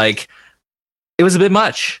just like, it was a bit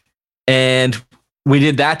much. And we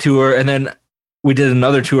did that tour, and then we did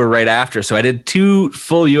another tour right after. So I did 2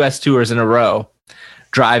 full US tours in a row,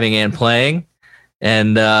 driving and playing.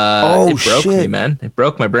 And it broke me, man. It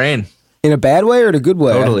broke my brain. In a bad way or in a good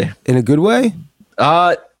way? Totally. In a good way?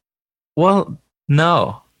 Well,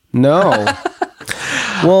 no.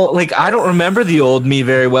 Well, like, I don't remember the old me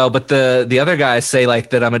very well, but the other guys say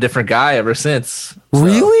like that I'm a different guy ever since. So.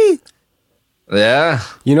 Really? Yeah.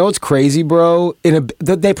 You know what's crazy, bro?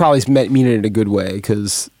 They probably mean it in a good way,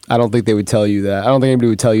 because I don't think they would tell you that. I don't think anybody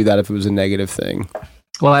would tell you that if it was a negative thing.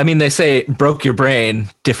 Well, I mean, they say broke your brain,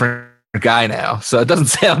 different guy now, so it doesn't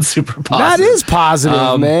sound super positive. That is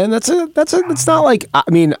positive, man. It's not like, I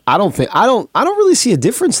mean, I don't really see a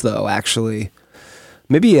difference though, actually.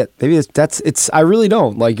 Maybe it's I really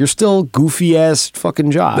don't. Like, you're still goofy ass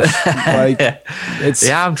fucking Josh. Like,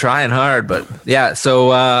 yeah, I'm trying hard, but yeah.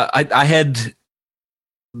 So I had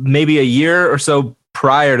maybe a year or so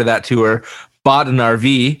prior to that tour bought an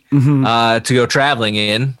RV to go traveling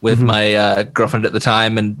in with my girlfriend at the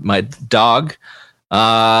time and my dog.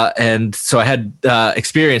 And so I had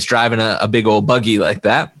experience driving a big old buggy like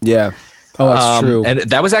that. Yeah. Oh, that's true. And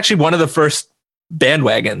that was actually one of the first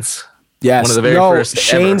bandwagons. Yes. One of the very first.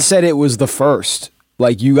 Shane ever. said it was the first.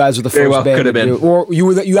 Like, you guys were the Very first well band could have to do been. it. Or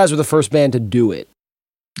you guys were the first band to do it.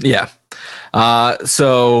 Yeah.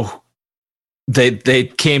 So they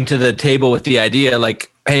came to the table with the idea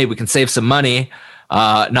like, hey, we can save some money,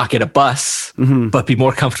 not get a bus, but be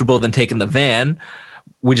more comfortable than taking the van.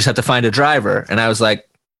 We just have to find a driver. And I was like,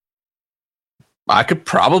 I could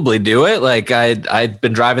probably do it. Like, I'd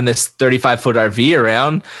been driving this 35-foot RV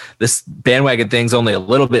around. This bandwagon thing's only a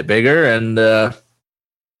little bit bigger. And, I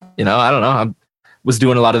don't know. I was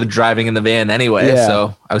doing a lot of the driving in the van anyway. Yeah.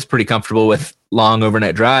 So I was pretty comfortable with long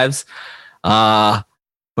overnight drives. But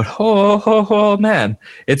man,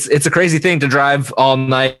 it's a crazy thing to drive all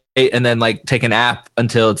night and then like take a nap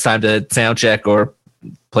until it's time to sound check or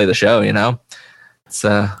play the show, you know? It's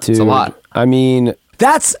a lot. I mean,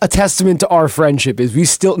 that's a testament to our friendship, is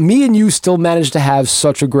me and you still managed to have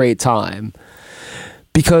such a great time.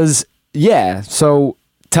 Because, yeah, so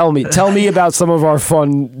tell me about some of our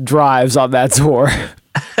fun drives on that tour.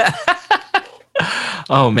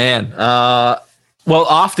 Oh, man. Well,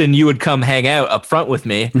 often you would come hang out up front with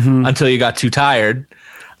me until you got too tired.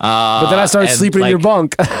 But then I started sleeping in your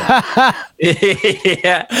bunk.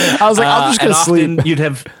 Yeah. I was like, I'm just going to sleep. You'd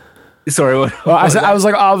have... Sorry, what? Well, I was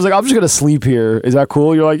like, I'm just gonna sleep here. Is that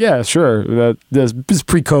cool? You're like, yeah, sure. This is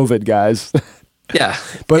pre-COVID, guys. Yeah,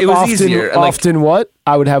 but it was often, easier. Often, what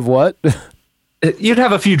I would have what? You'd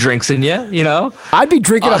have a few drinks in you, you know. I'd be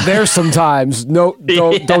drinking up there sometimes. No,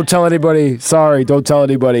 don't tell anybody. Sorry, don't tell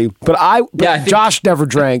anybody. But I think Josh never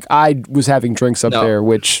drank. I was having drinks up there,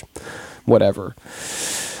 which, whatever.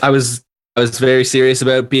 I was very serious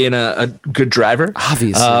about being a good driver.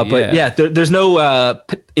 Obviously. But there's no,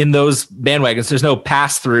 in those bandwagons, there's no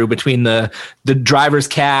pass through between the driver's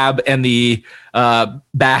cab and the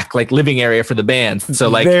back, like, living area for the band. So,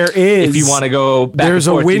 like, there is, if you want to go back, there's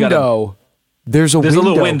a window. There's a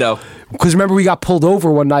little window. Because remember, we got pulled over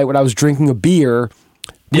one night when I was drinking a beer.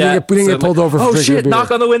 We didn't get pulled over for drinking a beer.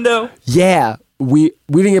 Knock on the window. Yeah. We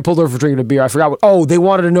didn't get pulled over for drinking a beer. I forgot they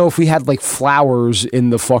wanted to know if we had like flowers in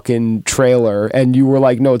the fucking trailer, and you were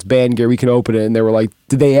like, no, it's band gear, we can open it. And they were like,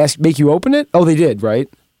 did they make you open it? Oh, they did, right?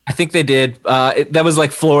 I think they did. That was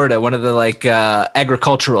like Florida, one of the like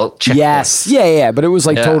agricultural checkpoints. Yes. Yeah. But it was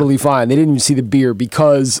like totally fine. They didn't even see the beer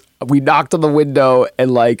because we knocked on the window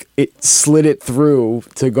and like it slid it through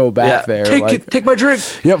to go back there. Take my drink.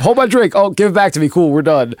 Yep. Hold my drink. Oh, give it back to me. Cool. We're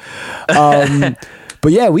done.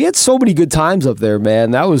 But yeah, we had so many good times up there,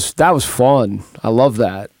 man. That was fun. I love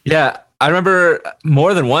that. Yeah. I remember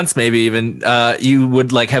more than once, maybe even you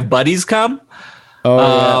would like have buddies come. Oh,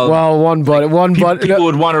 yeah. Well, one buddy. People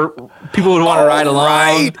would want to ride along.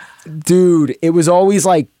 Right. Dude, it was always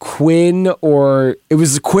like Quinn or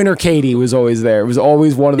Katie was always there. It was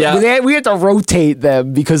always one of them. Yeah. We had to rotate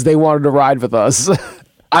them because they wanted to ride with us.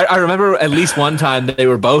 I remember at least one time that they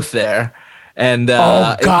were both there. And it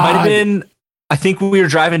might have been, I think we were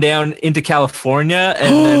driving down into California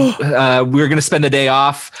and then we were going to spend the day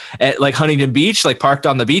off at like Huntington Beach, like parked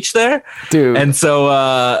on the beach there. Dude. And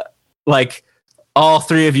so like all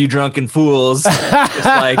three of you drunken fools just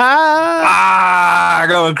like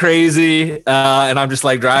going crazy. And I'm just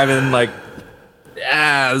like driving like,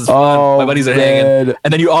 yeah, it was fun. My buddies are hanging.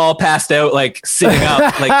 And then you all passed out like sitting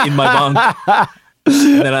up like in my bunk.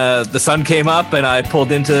 And then the sun came up and I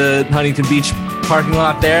pulled into Huntington Beach parking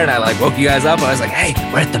lot there and I like woke you guys up and I was like, hey,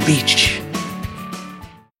 we're at the beach.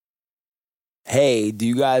 Hey, do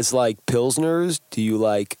you guys like Pilsners? Do you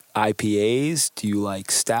like IPAs? Do you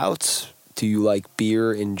like stouts? Do you like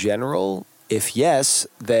beer in general? If yes,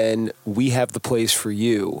 then we have the place for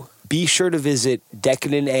you. Be sure to visit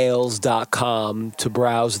decadentales.com to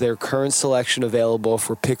browse their current selection available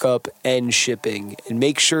for pickup and shipping. And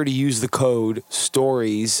make sure to use the code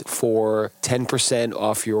STORIES for 10%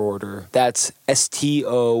 off your order. That's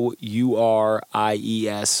STOURIES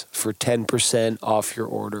for 10% off your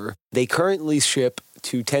order. They currently ship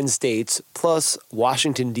to 10 states plus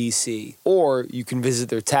Washington, D.C. Or you can visit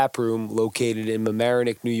their tap room located in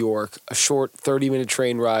Mamaroneck, New York, a short 30-minute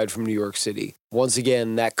train ride from New York City. Once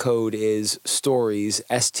again, that code is STORIES,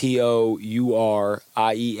 STOURIES,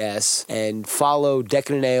 and follow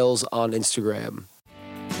Decadent Ales on Instagram.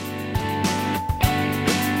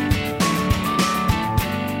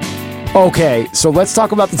 Okay, so let's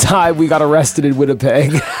talk about the time we got arrested in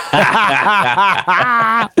Winnipeg.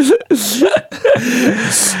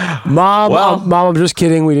 Mom, I'm just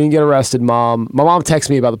kidding. We didn't get arrested, Mom. My mom texted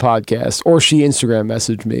me about the podcast, or she Instagram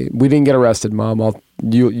messaged me. We didn't get arrested, Mom.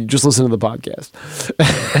 You just listen to the podcast.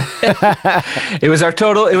 It was our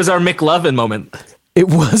McLovin moment. It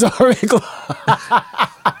was our McLovin.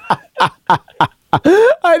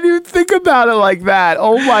 I didn't even think about it like that.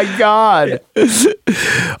 Oh my God.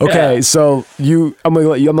 Okay, so I'm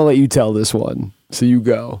gonna let you tell this one. So you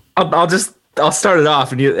go. I'll start it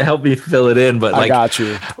off and you help me fill it in. But I got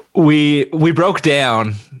you. We broke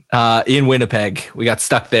down in Winnipeg. We got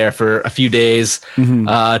stuck there for a few days,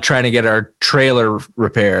 trying to get our trailer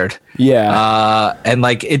repaired. Yeah. And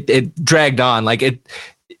like it dragged on. Like it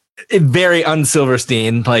very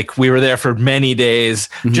un-Silverstein. Like we were there for many days,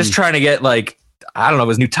 just trying to get like, I don't know, it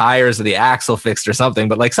was new tires or the axle fixed or something,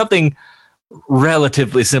 but like something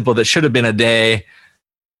relatively simple that should have been a day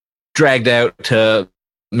dragged out to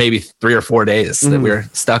maybe 3 or 4 days that we were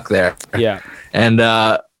stuck there. Yeah. And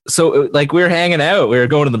so like we were hanging out, we were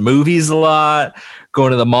going to the movies a lot,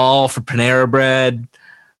 going to the mall for Panera Bread,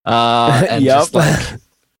 and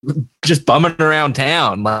just bumming around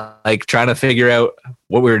town, like trying to figure out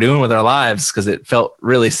what we were doing with our lives because it felt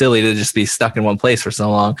really silly to just be stuck in one place for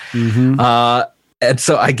so long. And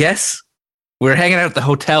so I guess we were hanging out at the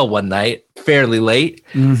hotel one night, fairly late,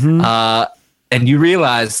 and you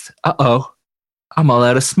realized, I'm all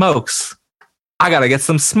out of smokes. I gotta get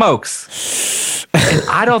some smokes. And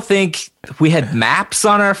I don't think we had maps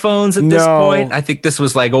on our phones at this point. I think this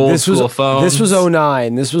was like old school phones. This was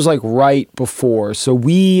 2009. This was like right before. So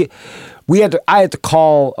I had to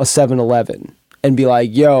call a 7-Eleven and be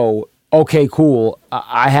like, yo, okay, cool.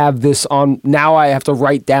 I have this on. Now I have to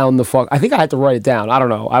write down I think I had to write it down. I don't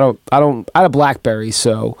know. I had a BlackBerry,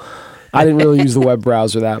 so I didn't really use the web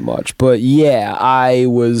browser that much. But yeah, I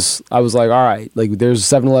was like, all right, like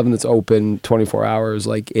there's a 7-Eleven that's open 24 hours.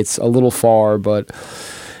 Like it's a little far,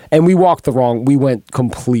 and we went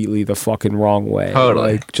completely the fucking wrong way.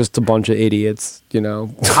 Totally. Like just a bunch of idiots, you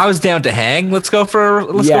know. I was down to hang. Let's go for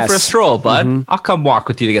a stroll, bud. I'll come walk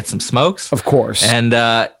with you to get some smokes. Of course. And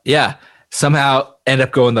somehow end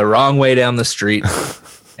up going the wrong way down the street.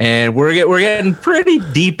 And we're getting pretty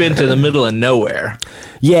deep into the middle of nowhere.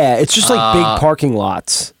 Yeah, it's just like big parking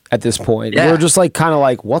lots at this point. Yeah. We're just like kind of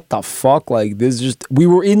like, what the fuck? Like this is just we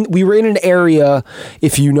were in an area,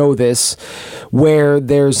 if you know this, where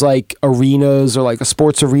there's like arenas or like a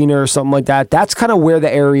sports arena or something like that. That's kind of where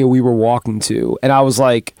the area we were walking to. And I was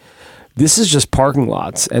like, this is just parking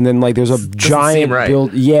lots, and then like there's a giant right.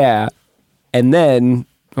 build. Yeah, and then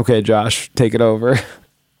okay, Josh, take it over.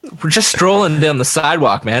 We're just strolling down the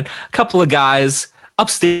sidewalk, man. A couple of guys,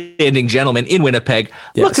 upstanding gentlemen in Winnipeg,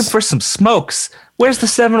 looking for some smokes. Where's the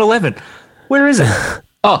 7-Eleven? Where is it?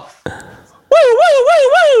 Oh, woo, woo,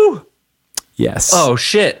 woo, woo. Yes. Oh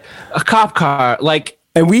shit! A cop car, like,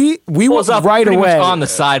 and we was up right away on the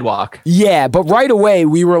sidewalk. Yeah, but right away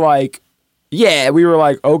we were like,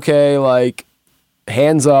 okay, like,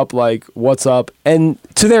 hands up, like, what's up? And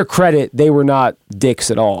to their credit, they were not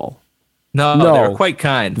dicks at all. No, they were quite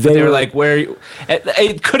kind. But they were like, where?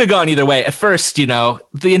 It could have gone either way. At first, you know,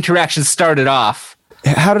 the interaction started off.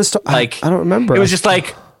 How did it start? Like, I don't remember. It was just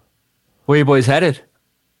like, where you boys headed?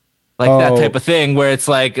 Like that type of thing where it's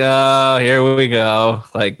like, oh, here we go.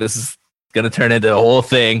 Like, this is going to turn into a whole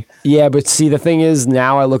thing. Yeah, but see, the thing is,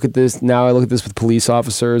 now I look at this with police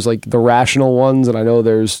officers, like the rational ones, and I know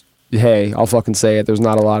hey, I'll fucking say it, there's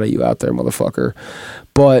not a lot of you out there, motherfucker.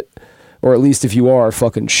 But, or at least if you are,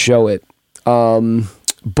 fucking show it.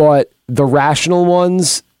 But the rational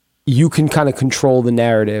ones, you can kind of control the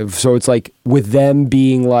narrative. So it's like with them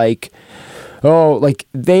being like, oh, like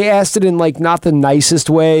they asked it in like not the nicest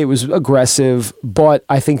way. It was aggressive, but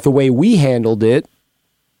I think the way we handled it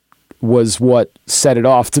was what set it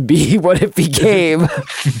off to be what it became.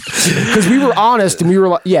 Because we were honest and we were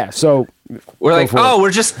like, yeah, so we're like, oh,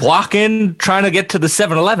 we're just walking, trying to get to the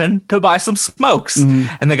 7-Eleven to buy some smokes.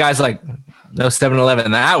 Mm-hmm. And the guy's like, no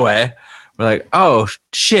 7-Eleven that way. We're like, oh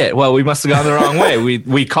shit. Well, we must have gone the wrong way.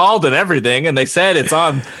 We called and everything, and they said it's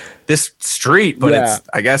on this street, but it's,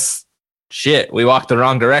 I guess, shit. We walked the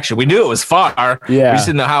wrong direction. We knew it was far. Yeah. We just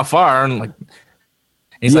didn't know how far. And like,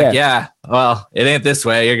 he's like, yeah, well, it ain't this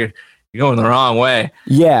way. You're going the wrong way.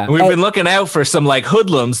 Yeah. And we've been looking out for some like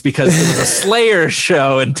hoodlums because there was a Slayer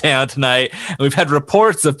show in town tonight, and we've had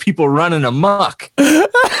reports of people running amok.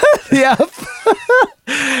 Yeah.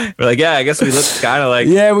 We're like, yeah, I guess we look kind of like,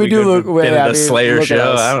 we do look at a Slayer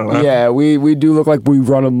show. I don't know. Yeah, we do look like we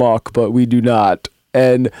run amok, but we do not.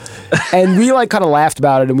 And we like kind of laughed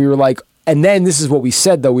about it, and we were like, and then this is what we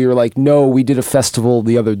said though. We were like, no, we did a festival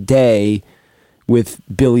the other day with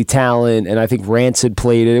Billy Talent, and I think Rancid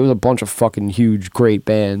played it. It was a bunch of fucking huge, great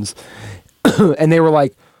bands. And they were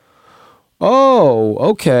like, oh,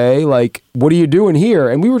 okay, like, what are you doing here?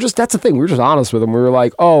 And we were just, that's the thing, we were just honest with them. We were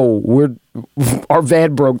like, oh, our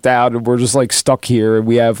van broke down, and we're just, like, stuck here, and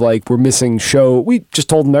we have, like, we're missing show. We just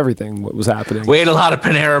told them everything, what was happening. We ate a lot of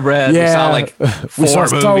Panera Bread. Yeah. We saw, like, 4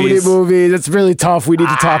 movies. So many movies. It's really tough. We need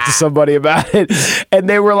to talk to somebody about it. And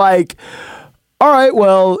they were like, all right,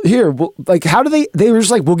 well, here, like, how do they were just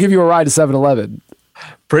like, we'll give you a ride to 7-Eleven.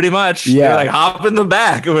 Pretty much. Yeah. They're like, hop in the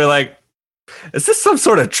back. And we're like, is this some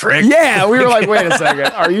sort of trick? Yeah, we were like, wait a second,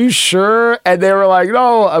 are you sure? And they were like,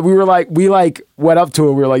 no. We were like, we like went up to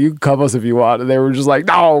it. We were like, you can come us if you want. And they were just like,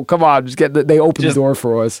 no, come on, just get. They opened the door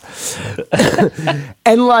for us.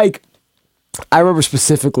 And like, I remember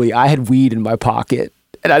specifically, I had weed in my pocket.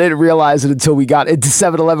 And I didn't realize it until we got into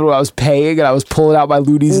 7-Eleven when I was paying, and I was pulling out my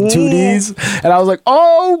loonies and toonies, and I was like,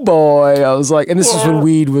 oh boy. I was like, and this is when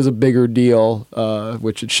weed was a bigger deal,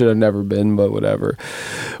 which it should have never been, but whatever.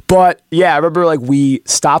 But yeah, I remember like we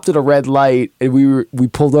stopped at a red light, and we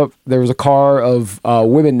pulled up. There was a car of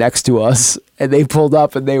women next to us, and they pulled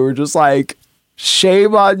up, and they were just like,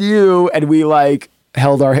 shame on you. And we like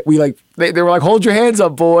held our, they were like, hold your hands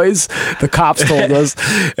up, boys. The cops told us.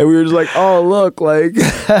 And we were just like, oh, look, like.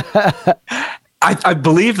 I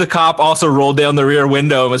believe the cop also rolled down the rear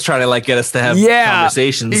window and was trying to like get us to have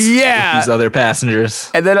conversations with these other passengers.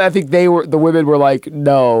 And then I think the women were like,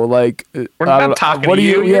 no, like, we're not talking to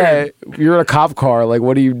you. Yeah, you're in a cop car. Like,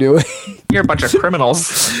 what are you doing? You're a bunch of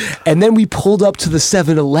criminals. And then we pulled up to the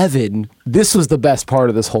 7-Eleven. This was the best part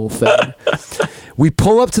of this whole thing. We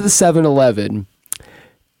pull up to the 7-Eleven.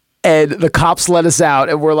 And the cops let us out,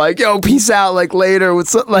 and we're like, "Yo, peace out, like later.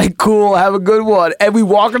 What's up? Like, cool, have a good one." And we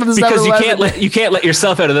walk into the 7-Eleven. Because you can't let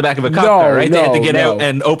yourself out of the back of a cop car, right? They had to get out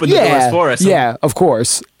and open the doors for us. Yeah, of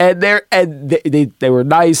course. And they were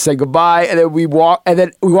nice, said goodbye, and then we walk into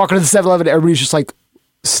the 7-Eleven. And everybody's just like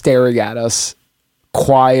staring at us,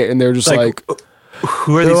 quiet, and they're just like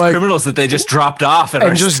who are these criminals that they just dropped off at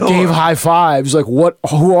our just store? Gave high fives. Like, what?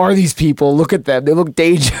 Who are these people? Look at them. They look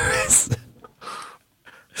dangerous.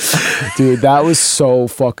 Dude, that was so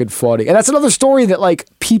fucking funny. And that's another story that like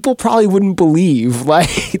people probably wouldn't believe.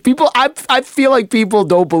 Like people, I feel like people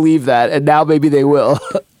don't believe that, and now maybe they will.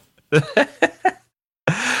 It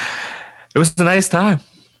was a nice time.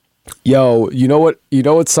 Yo, you know what? You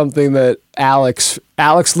know what's something that Alex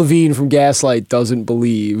Levine from Gaslight doesn't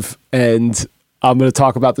believe, and I'm going to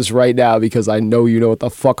talk about this right now because I know you know what the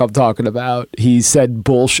fuck I'm talking about. He said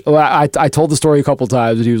bullshit. I told the story a couple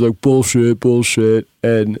times and he was like, bullshit.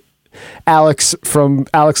 And Alex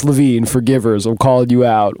Levine, Forgivers, I'm calling you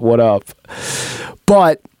out. What up?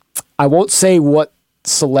 But I won't say what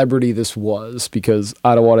celebrity this was because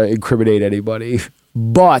I don't want to incriminate anybody.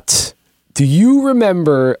 But do you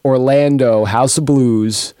remember Orlando House of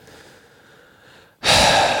Blues?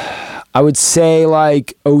 I would say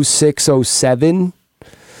like 06, 07.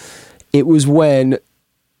 It was when,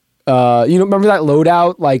 remember that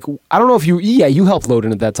loadout? Like, I don't know if you helped load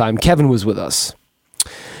in at that time. Kevin was with us.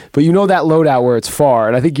 But you know that loadout where it's far,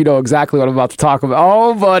 and I think you know exactly what I'm about to talk about.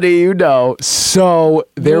 Oh, buddy, you know. So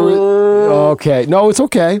there was, okay. No, it's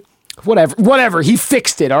okay. Whatever. He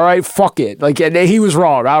fixed it, all right? Fuck it. Like, and he was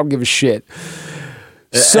wrong. I don't give a shit.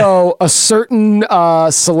 So a certain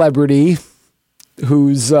celebrity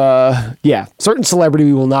who's, certain celebrity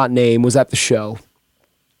we will not name was at the show.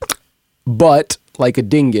 But, like a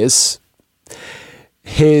dingus,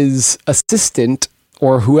 his assistant,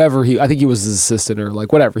 or whoever I think he was his assistant or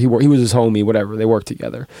like whatever, he was his homie, whatever, they worked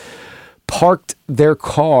together, parked their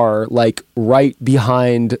car like right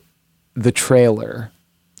behind the trailer.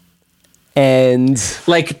 And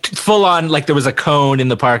like full on, like there was a cone in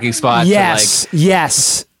the parking spot.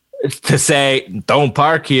 Yes. To say, don't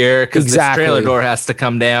park here because exactly. This trailer door has to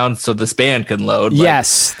come down so this band can load.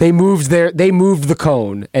 Yes, they moved the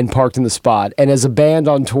cone and parked in the spot. And as a band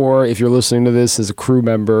on tour, if you're listening to this as a crew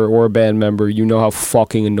member or a band member, you know how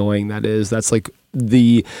fucking annoying that is. That's like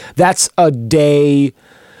that's a day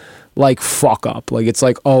like fuck up. Like it's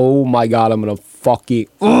like, oh my God, I'm gonna fucking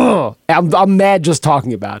I'm mad just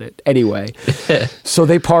talking about it. Anyway, so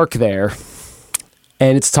they park there.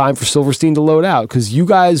 And it's time for Silverstein to load out because you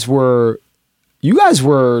guys were not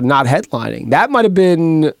headlining. That might have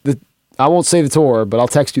been I won't say the tour, but I'll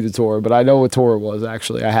text you the tour. But I know what tour it was,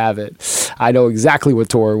 actually. I have it. I know exactly what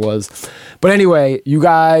tour it was. But anyway, so you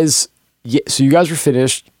guys were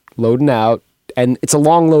finished loading out. And it's a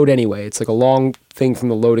long load anyway. It's like a long thing from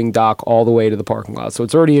the loading dock all the way to the parking lot. So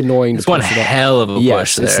it's already annoying to push it. It's one hell of a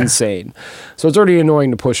push there. It's insane. So it's already annoying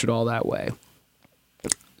to push it all that way.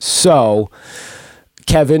 So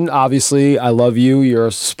Kevin, obviously, I love you. You're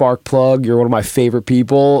a spark plug. You're one of my favorite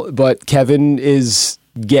people. But Kevin is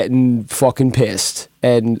getting fucking pissed.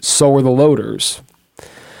 And so are the loaders.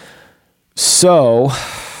 So,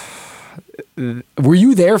 were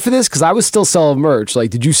you there for this? Because I was still selling merch. Like,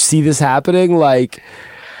 did you see this happening? Like,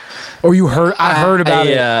 or you heard? I heard about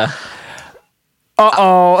it.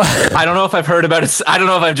 I don't know if I've heard about it. I don't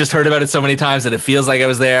know if I've just heard about it so many times that it feels like I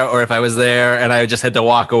was there, or if I was there and I just had to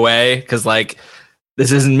walk away because, like,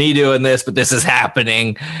 this isn't me doing this, but this is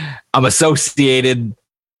happening. I'm associated,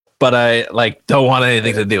 but I don't want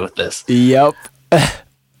anything to do with this. Yep.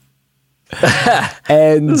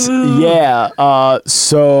 And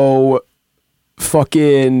so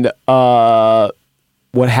fucking what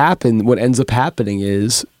ends up happening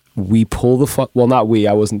is we pull not we,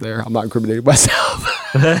 I wasn't there. I'm not incriminating myself.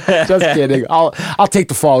 Just kidding. I'll take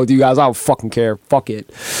the fall with you guys. I don't fucking care. Fuck it.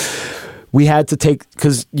 We had to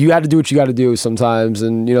because you had to do what you got to do sometimes,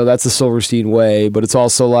 and that's the Silverstein way. But it's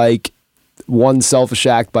also like one selfish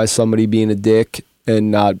act by somebody being a dick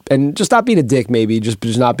and just not being a dick, maybe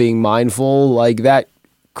just not being mindful. Like that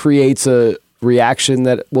creates a reaction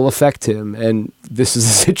that will affect him. And this is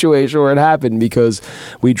a situation where it happened because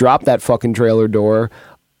we dropped that fucking trailer door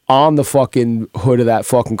on the fucking hood of that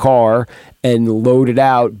fucking car and loaded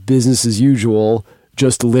out business as usual.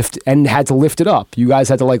 Just had to lift it up. You guys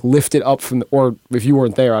had to lift it up or if you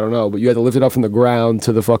weren't there, I don't know, but you had to lift it up from the ground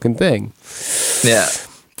to the fucking thing. Yeah.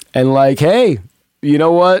 And hey, you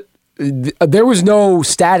know what? There was no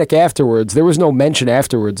static afterwards. There was no mention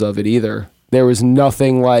afterwards of it either. There was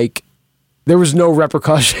nothing there was no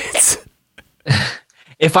repercussions.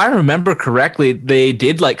 If I remember correctly, they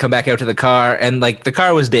did come back out to the car and the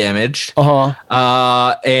car was damaged.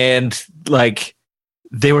 And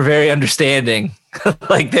they were very understanding.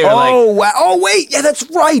 They were wow. Oh wait, yeah, that's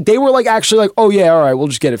right. They were actually oh yeah, all right, we'll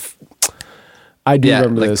just get it. I do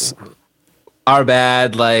remember this. Our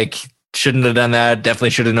bad, shouldn't have done that. Definitely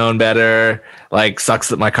should have known better. Sucks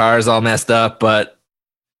that my car is all messed up, but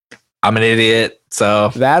I'm an idiot. So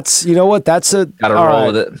that's that's gotta roll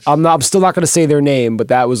with it. I'm still not gonna say their name, but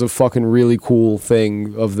that was a fucking really cool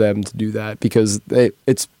thing of them to do that because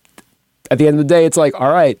it's at the end of the day, it's all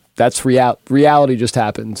right, that's reality just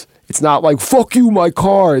happened. It's not fuck you, my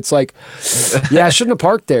car. It's yeah, I shouldn't have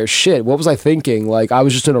parked there. Shit, what was I thinking? I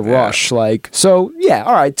was just in a rush. So yeah,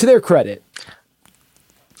 all right, to their credit.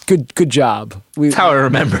 Good job. That's how I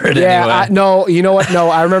remember it anyway. Yeah, no, you know what? No,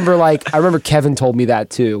 I remember Kevin told me that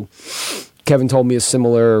too. Kevin told me a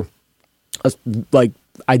similar, like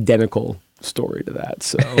identical story to that.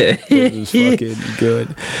 So it was fucking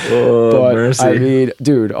good. Oh, but mercy. I mean,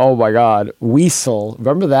 dude, oh my God. Weasel.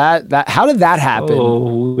 Remember that? How did that happen?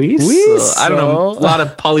 Oh, Weasel. I don't know. A lot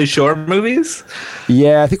of Pauly Shore movies.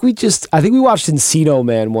 Yeah, I think we watched Encino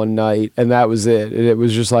Man one night, and that was it. And it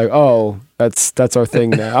was just like, oh, that's our thing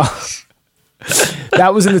now.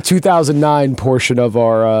 That was in the 2009 portion of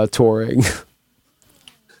our touring.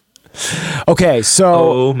 Okay, so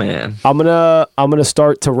Oh man. I'm gonna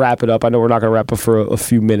start to wrap it up. I know we're not gonna wrap up for a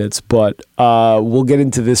few minutes, but we'll get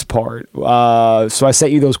into this part. So I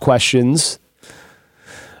sent you those questions.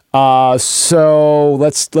 So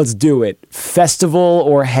let's do it. Festival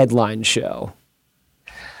or headline show?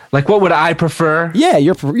 Like, what would I prefer? Yeah,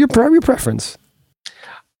 your preference.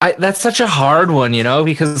 That's such a hard one,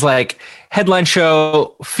 because like headline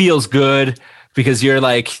show feels good because you're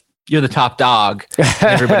the top dog.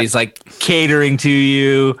 Everybody's like catering to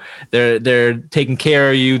you. They're taking care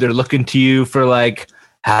of you. They're looking to you for like,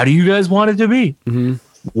 how do you guys want it to be? Mm-hmm.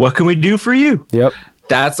 What can we do for you? Yep.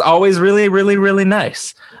 That's always really, really, really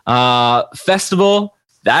nice. Festival,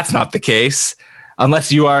 that's not the case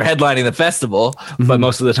unless you are headlining the festival, but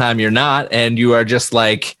most of the time you're not. And you are just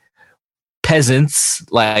like peasants,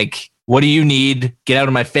 like, what do you need? Get out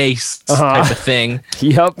of my face type of thing.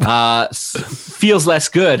 Yep. Feels less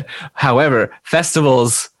good. However,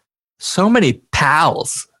 festivals, so many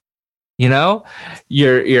pals,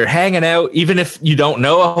 you're hanging out. Even if you don't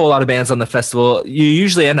know a whole lot of bands on the festival, you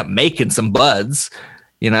usually end up making some buds,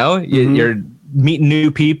 you're meeting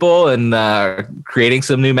new people and creating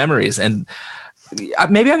some new memories. And maybe I'm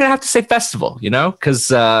going to have to say festival,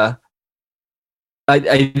 because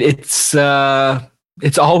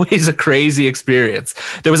it's always a crazy experience.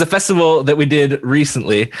 There was a festival that we did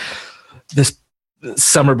recently, this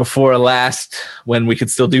summer before last, when we could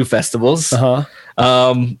still do festivals.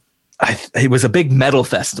 It was a big metal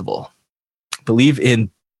festival, I believe in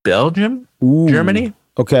Belgium, Germany.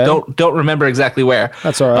 Okay. Don't remember exactly where.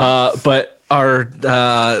 That's all right. But our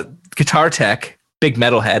guitar tech, big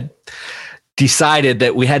metalhead, decided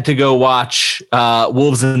that we had to go watch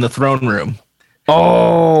Wolves in the Throne Room.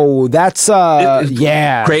 Oh, that's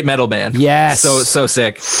yeah, great metal band. Yes, so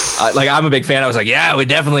sick. I'm a big fan. I was like, yeah, we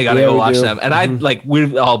definitely got to go watch them. And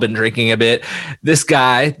we've all been drinking a bit. This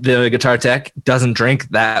guy, the guitar tech, doesn't drink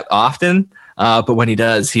that often, but when he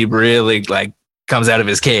does, he really comes out of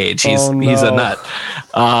his cage. He's a nut.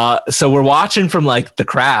 So we're watching from the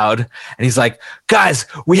crowd, and he's like, guys,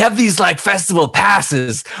 we have these festival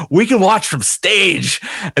passes. We can watch from stage.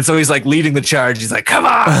 And so he's leading the charge. He's like, come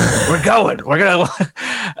on, we're going. We're going to.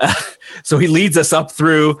 So he leads us up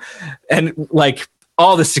through, and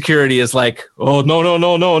all the security is like, oh, no.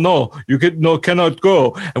 You cannot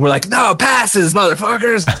go. And we're like, no, passes,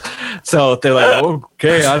 motherfuckers. So they're like,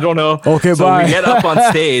 okay, I don't know. Okay, so bye. we get up on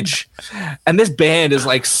stage, and this band is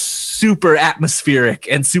super atmospheric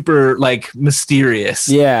and super mysterious.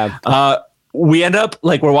 Yeah. We end up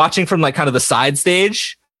we're watching from kind of the side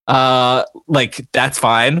stage. That's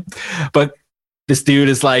fine. But this dude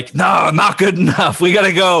is like, no, not good enough. We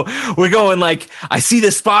gotta go. We're going I see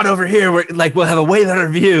this spot over here where we'll have a way better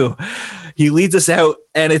view. He leads us out,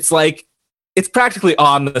 and it's it's practically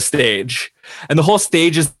on the stage, and the whole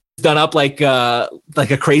stage is done up like a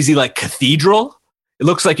crazy cathedral. It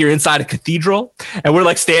looks like you're inside a cathedral, and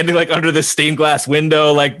we're standing under this stained glass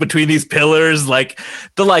window, between these pillars. The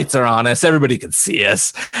lights are on us, everybody can see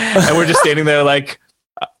us, and we're just standing there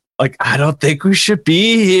I don't think we should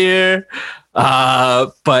be here.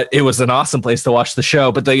 But it was an awesome place to watch the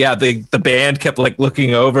show. But the band kept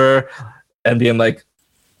looking over and being like,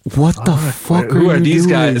 what the fuck who are these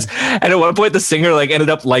doing? guys? And at one point the singer ended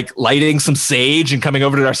up lighting some sage and coming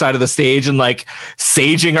over to our side of the stage and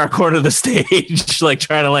saging our corner of the stage, trying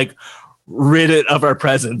to rid it of our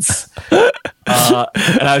presence. And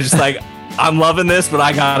I was just I'm loving this, but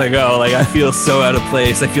I gotta go. I feel so out of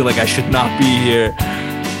place. I feel I should not be here.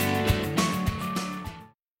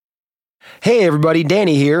 Hey everybody,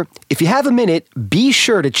 Danny here. If you have a minute, be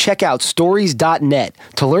sure to check out stories.net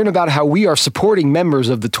to learn about how we are supporting members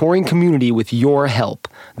of the touring community with your help.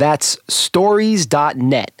 That's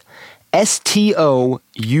stories.net.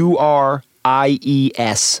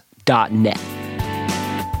 STOURIES.net.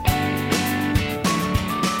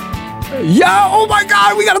 Yeah, oh my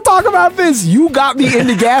God, we got to talk about this. You got me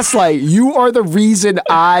into Gaslight. You are the reason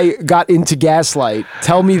I got into Gaslight.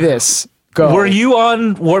 Tell me this. Go. Were you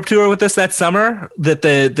on Warped Tour with us that summer that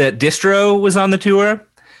Distro was on the tour?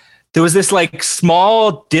 there was this like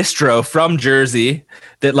small distro from Jersey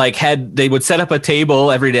that like they would set up a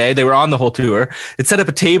table every day. They were on the whole tour. It set up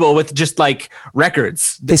a table with just like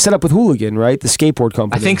records. They set up with Hooligan, right? The skateboard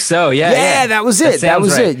company. I think so. Yeah. Yeah, that was it. That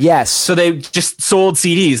was it. Yes. So they just sold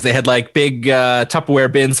CDs. They had like big Tupperware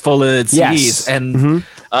bins full of CDs. Yes. And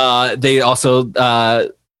they also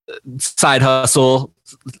side hustle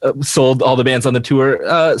sold all the bands on the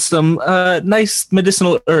tour some nice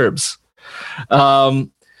medicinal herbs.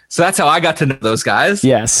 So that's how I got to know those guys.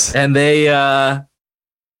 Yes. And they,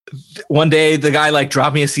 one day the guy like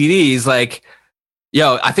dropped me a CD. He's like,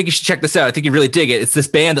 yo, I think you should check this out. I think you really dig it. It's this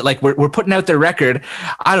band that like, we're putting out their record.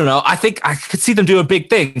 I don't know. I think I could see them doing big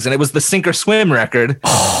things. And it was the Sink or Swim record.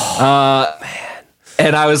 Man.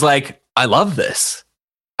 And I was like, I love this.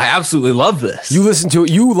 I absolutely love this. You listened to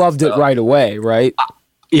it. You loved it right away, right?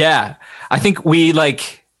 Yeah. I think we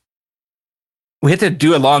had to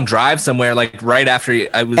do a long drive somewhere, like right after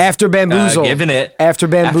I was after Bamboozle, given it. After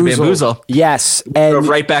Bamboozle, yes, and drove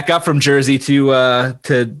right back up from Jersey to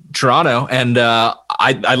Toronto, and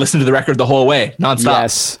I listened to the record the whole way,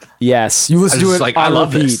 nonstop. Yes. You listened to it like, on I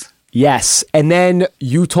love repeat. this. Yes, and then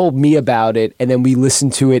you told me about it, and then we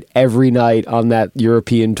listened to it every night on that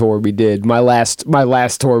European tour we did. My last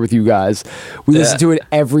tour with you guys, we listened to it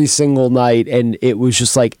every single night, and it was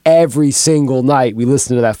just like every single night we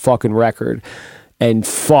listened to that fucking record. And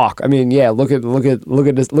fuck, I mean, yeah, look at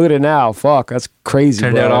it now. Fuck, that's crazy.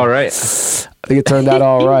 Turned bro. out all right. I think it turned out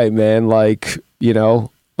all right, man. Like, you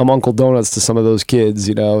know, I'm Uncle Donuts to some of those kids,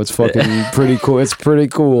 you know. It's fucking pretty cool. It's pretty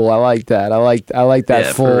cool. I like that. I like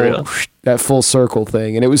that full circle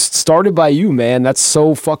thing. And it was started by you, man. That's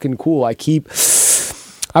so fucking cool. I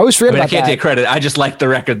always forget about that. I can't take credit. I just like the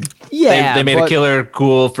record. Yeah, they made a killer,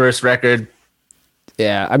 cool first record.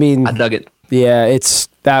 Yeah, I mean, I dug it. Yeah, I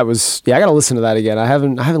gotta listen to that again. I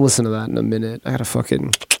haven't listened to that in a minute. I gotta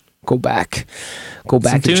fucking go back Some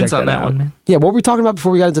and tunes check on that that out. one, man. Yeah, what were we talking about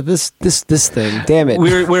before we got into this thing? Damn it.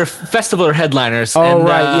 We're festival headliners. Oh, and,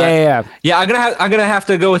 right. Yeah. I'm gonna have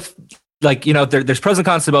to go with, like, you know, there's pros and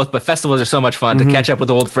cons to both, but festivals are so much fun to catch up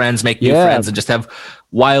with old friends, make new friends, and just have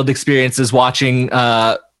wild experiences watching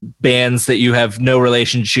bands that you have no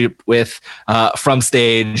relationship with from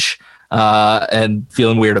stage. And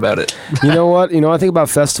feeling weird about it. You know what? I think about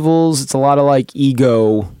festivals, it's a lot of like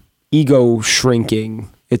ego shrinking.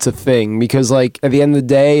 It's a thing because like at the end of the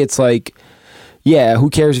day, it's like, yeah, who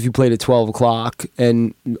cares if you played at 12 o'clock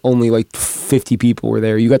and only like 50 people were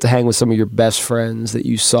there? You got to hang with some of your best friends that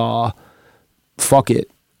you saw. Fuck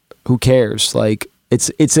it. Who cares? Like,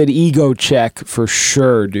 it's an ego check for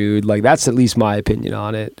sure, dude. Like, that's at least my opinion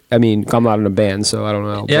on it. I mean, I'm not in a band, so I don't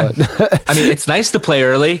know. Yeah. But I mean, it's nice to play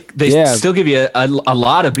early. They still give you a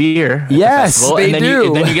lot of beer. Yes, the they and then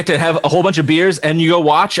do. Then you get to have a whole bunch of beers and you go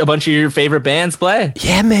watch a bunch of your favorite bands play.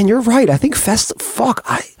 Yeah, man, you're right. I think festivals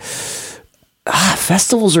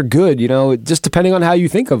are good, you know, just depending on how you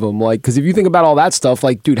think of them. Like, because if you think about all that stuff,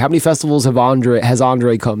 like, dude, how many festivals has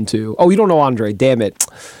Andre come to? Oh, you don't know Andre, damn it.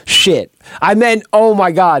 Shit. Oh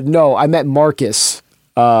my God, no, I meant Marcus.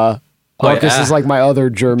 Marcus is like my other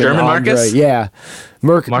German Andre. Marcus? Yeah.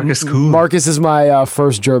 Marcus, cool. Marcus is my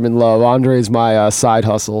first German love. Andre is my side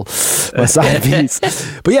hustle, my side piece.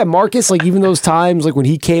 But yeah, Marcus, like, even those times, like, when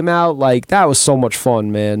he came out, like, that was so much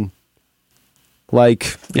fun, man.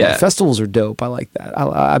 Like, yeah, festivals are dope. I like that.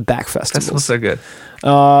 I back festivals. Festivals are good.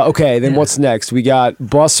 Okay, then what's next? We got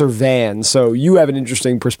bus or van. So you have an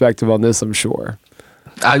interesting perspective on this, I'm sure.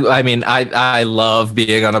 I mean, I love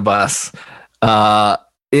being on a bus.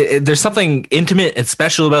 There's something intimate and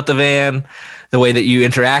special about the van, the way that you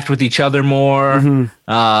interact with each other more.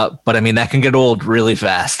 Mm-hmm. But I mean, that can get old really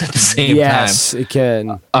fast at the same time. Yes, it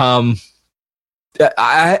can.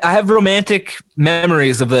 I have romantic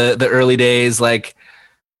memories of the early days, like,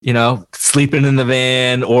 you know, sleeping in the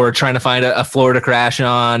van or trying to find a floor to crash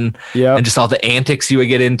on, and just all the antics you would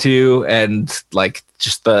get into, and like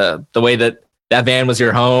just the way that van was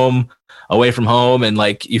your home away from home, and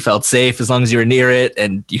like you felt safe as long as you were near it,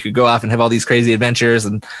 and you could go off and have all these crazy adventures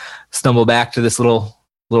and stumble back to this little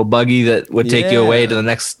buggy that would take you away to the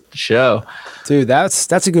next show. Dude,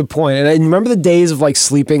 that's a good point. And remember the days of like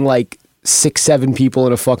sleeping like 6-7 people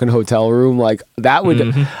in a fucking hotel room? Like, that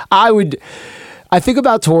would I think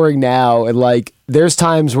about touring now, and like there's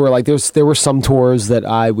times where like there were some tours that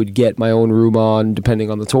I would get my own room on,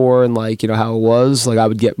 depending on the tour and like, you know, how it was. Like, I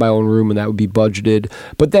would get my own room and that would be budgeted.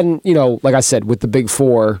 But then, you know, like I said, with the big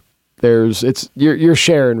four, you're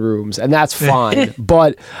sharing rooms, and that's fine.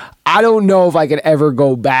 But I don't know if I could ever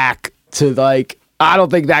go back to like, I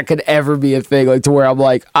don't think that could ever be a thing, like, to where I'm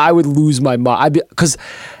like, I would lose my mind. Because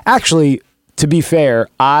actually, to be fair,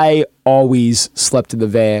 I always slept in the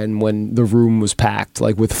van when the room was packed.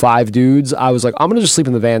 Like with 5 dudes, I was like, I'm going to just sleep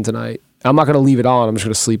in the van tonight. I'm not going to leave it on. I'm just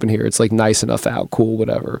going to sleep in here. It's like nice enough out, cool,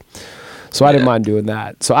 whatever. So I didn't mind doing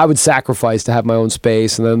that. So I would sacrifice to have my own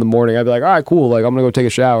space. And then in the morning, I'd be like, all right, cool. Like I'm going to go take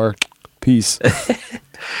a shower. Peace.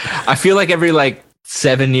 I feel like every like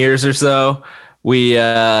 7 years or so, we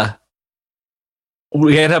end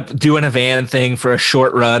up doing a van thing for a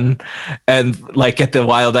short run and like get the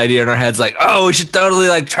wild idea in our heads like, oh, we should totally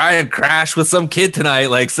like try and crash with some kid tonight.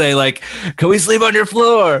 Like say like, can we sleep on your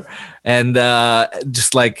floor? And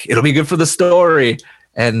just like, it'll be good for the story.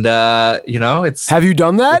 And it's have you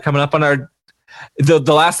done that? Coming up on our the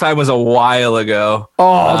last time was a while ago.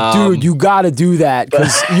 Oh, dude, you got to do that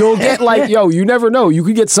because you'll get like, you never know. You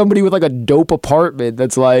could get somebody with like a dope apartment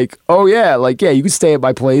that's like, oh yeah, like you could stay at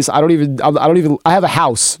my place. I have a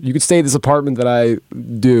house. You could stay at this apartment that I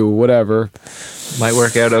do, whatever. Might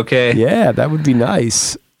work out okay. Yeah, that would be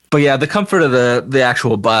nice. But yeah, the comfort of the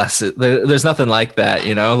actual bus, there's nothing like that,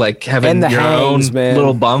 like having your own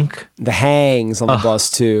little bunk. The hangs on the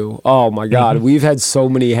bus too. Oh my God, we've had so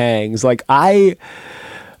many hangs. Like I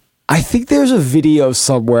think there's a video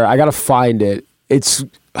somewhere. I gotta find it. It's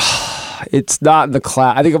not in the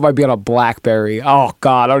cloud. I think it might be on a BlackBerry. Oh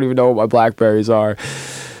God, I don't even know what my BlackBerries are.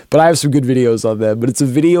 But I have some good videos on them. But it's a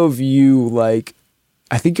video of you like,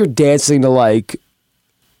 I think you're dancing to like.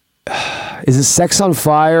 Is it Sex on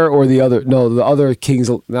Fire or the other Kings?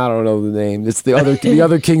 I don't know the name. It's the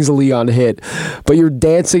other Kings of Leon hit. But you're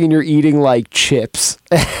dancing and you're eating like chips,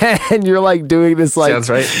 and you're like doing this like sounds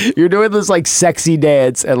right. You're doing this like sexy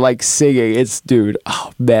dance and like singing. It's dude.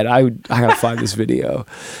 Oh man, I gotta find this video.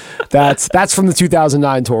 That's from the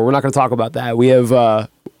 2009 tour. We're not gonna talk about that. We have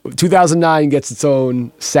 2009 gets its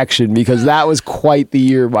own section because that was quite the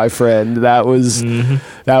year, my friend. That was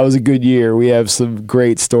a good year. We have some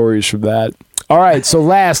great stories from that. All right, so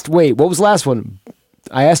what was the last one?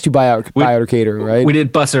 I asked you buyout or catering, right? We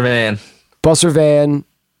did bus or van. Bus or van.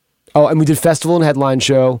 Oh, and we did festival and headline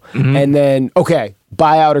show. And then,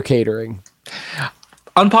 buyout or catering.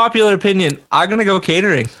 Unpopular opinion, I'm going to go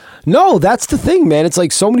catering. No, that's the thing, man. It's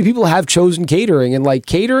like so many people have chosen catering, and like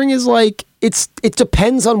catering is like it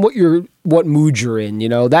depends on what mood you're in,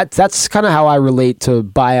 That's kind of how I relate to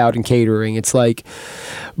buyout and catering. It's like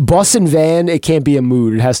bus and van, it can't be a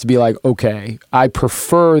mood. It has to be like, okay, I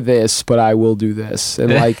prefer this, but I will do this.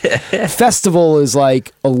 And like festival is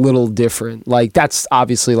like a little different. Like that's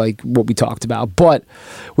obviously like what we talked about. But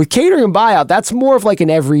with catering and buyout, that's more of like an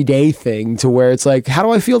everyday thing to where it's like, how do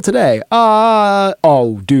I feel today?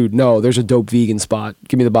 Oh, dude, no, there's a dope vegan spot.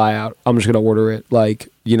 Give me the buyout. I'm just going to order it. Like,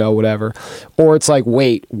 whatever. Or it's like,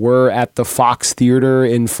 wait, we're at the Fox Theater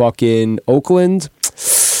in fucking Oakland.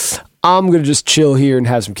 I'm going to just chill here and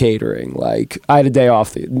have some catering. Like, I had a day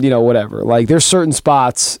off, whatever. Like, there's certain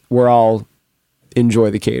spots where I'll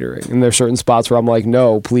enjoy the catering. And there's certain spots where I'm like,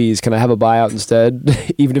 no, please, can I have a buyout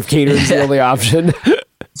instead? Even if catering's the only option.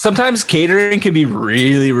 Sometimes catering can be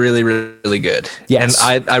really, really, really good. Yes.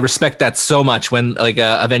 And I respect that so much when like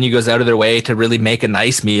a venue goes out of their way to really make a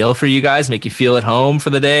nice meal for you guys, make you feel at home for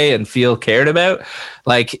the day and feel cared about.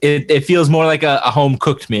 Like it feels more like a home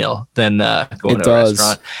cooked meal than going to a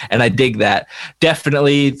restaurant. And I dig that.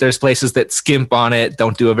 Definitely there's places that skimp on it,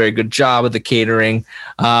 don't do a very good job of the catering.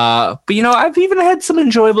 But I've even had some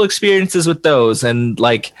enjoyable experiences with those. And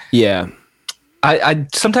like, yeah. I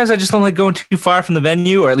sometimes I just don't like going too far from the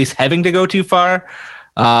venue, or at least having to go too far.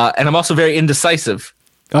 And I'm also very indecisive.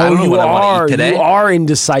 I don't know what I want to eat today. You are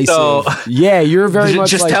indecisive. So, yeah, you're very much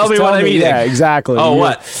just like, tell me what I'm eating. Yeah, exactly. Oh,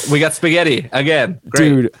 what? We got spaghetti again. Great.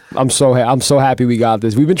 Dude, I'm so happy we got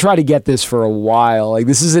this. We've been trying to get this for a while. Like,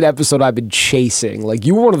 this is an episode I've been chasing. Like,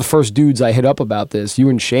 you were one of the first dudes I hit up about this. You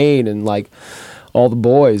and Shane and like all the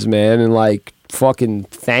boys, man, and like. Fucking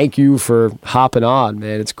thank you for hopping on,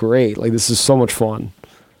 man. It's great. Like, this is so much fun.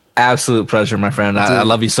 Absolute pleasure, my friend. I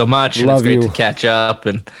love you so much. It's great to catch up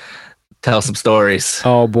and tell some stories.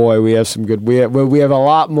 Oh boy, we have some good. We have a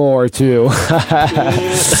lot more too. But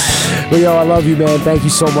I love you, man. Thank you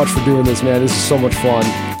so much for doing this, man. This is so much fun.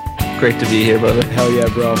 Great to be here, brother. Hell yeah,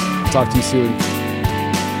 bro. Talk to you soon.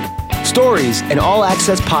 Stories, an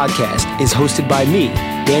all-access podcast, is hosted by me,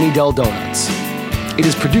 Danny Del Donuts. It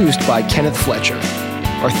is produced by Kenneth Fletcher.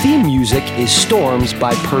 Our theme music is Storms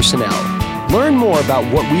by Personnel. Learn more about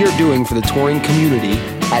what we are doing for the touring community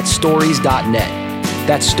at stories.net.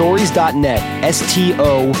 That's stories.net,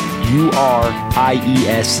 STOURIES.net.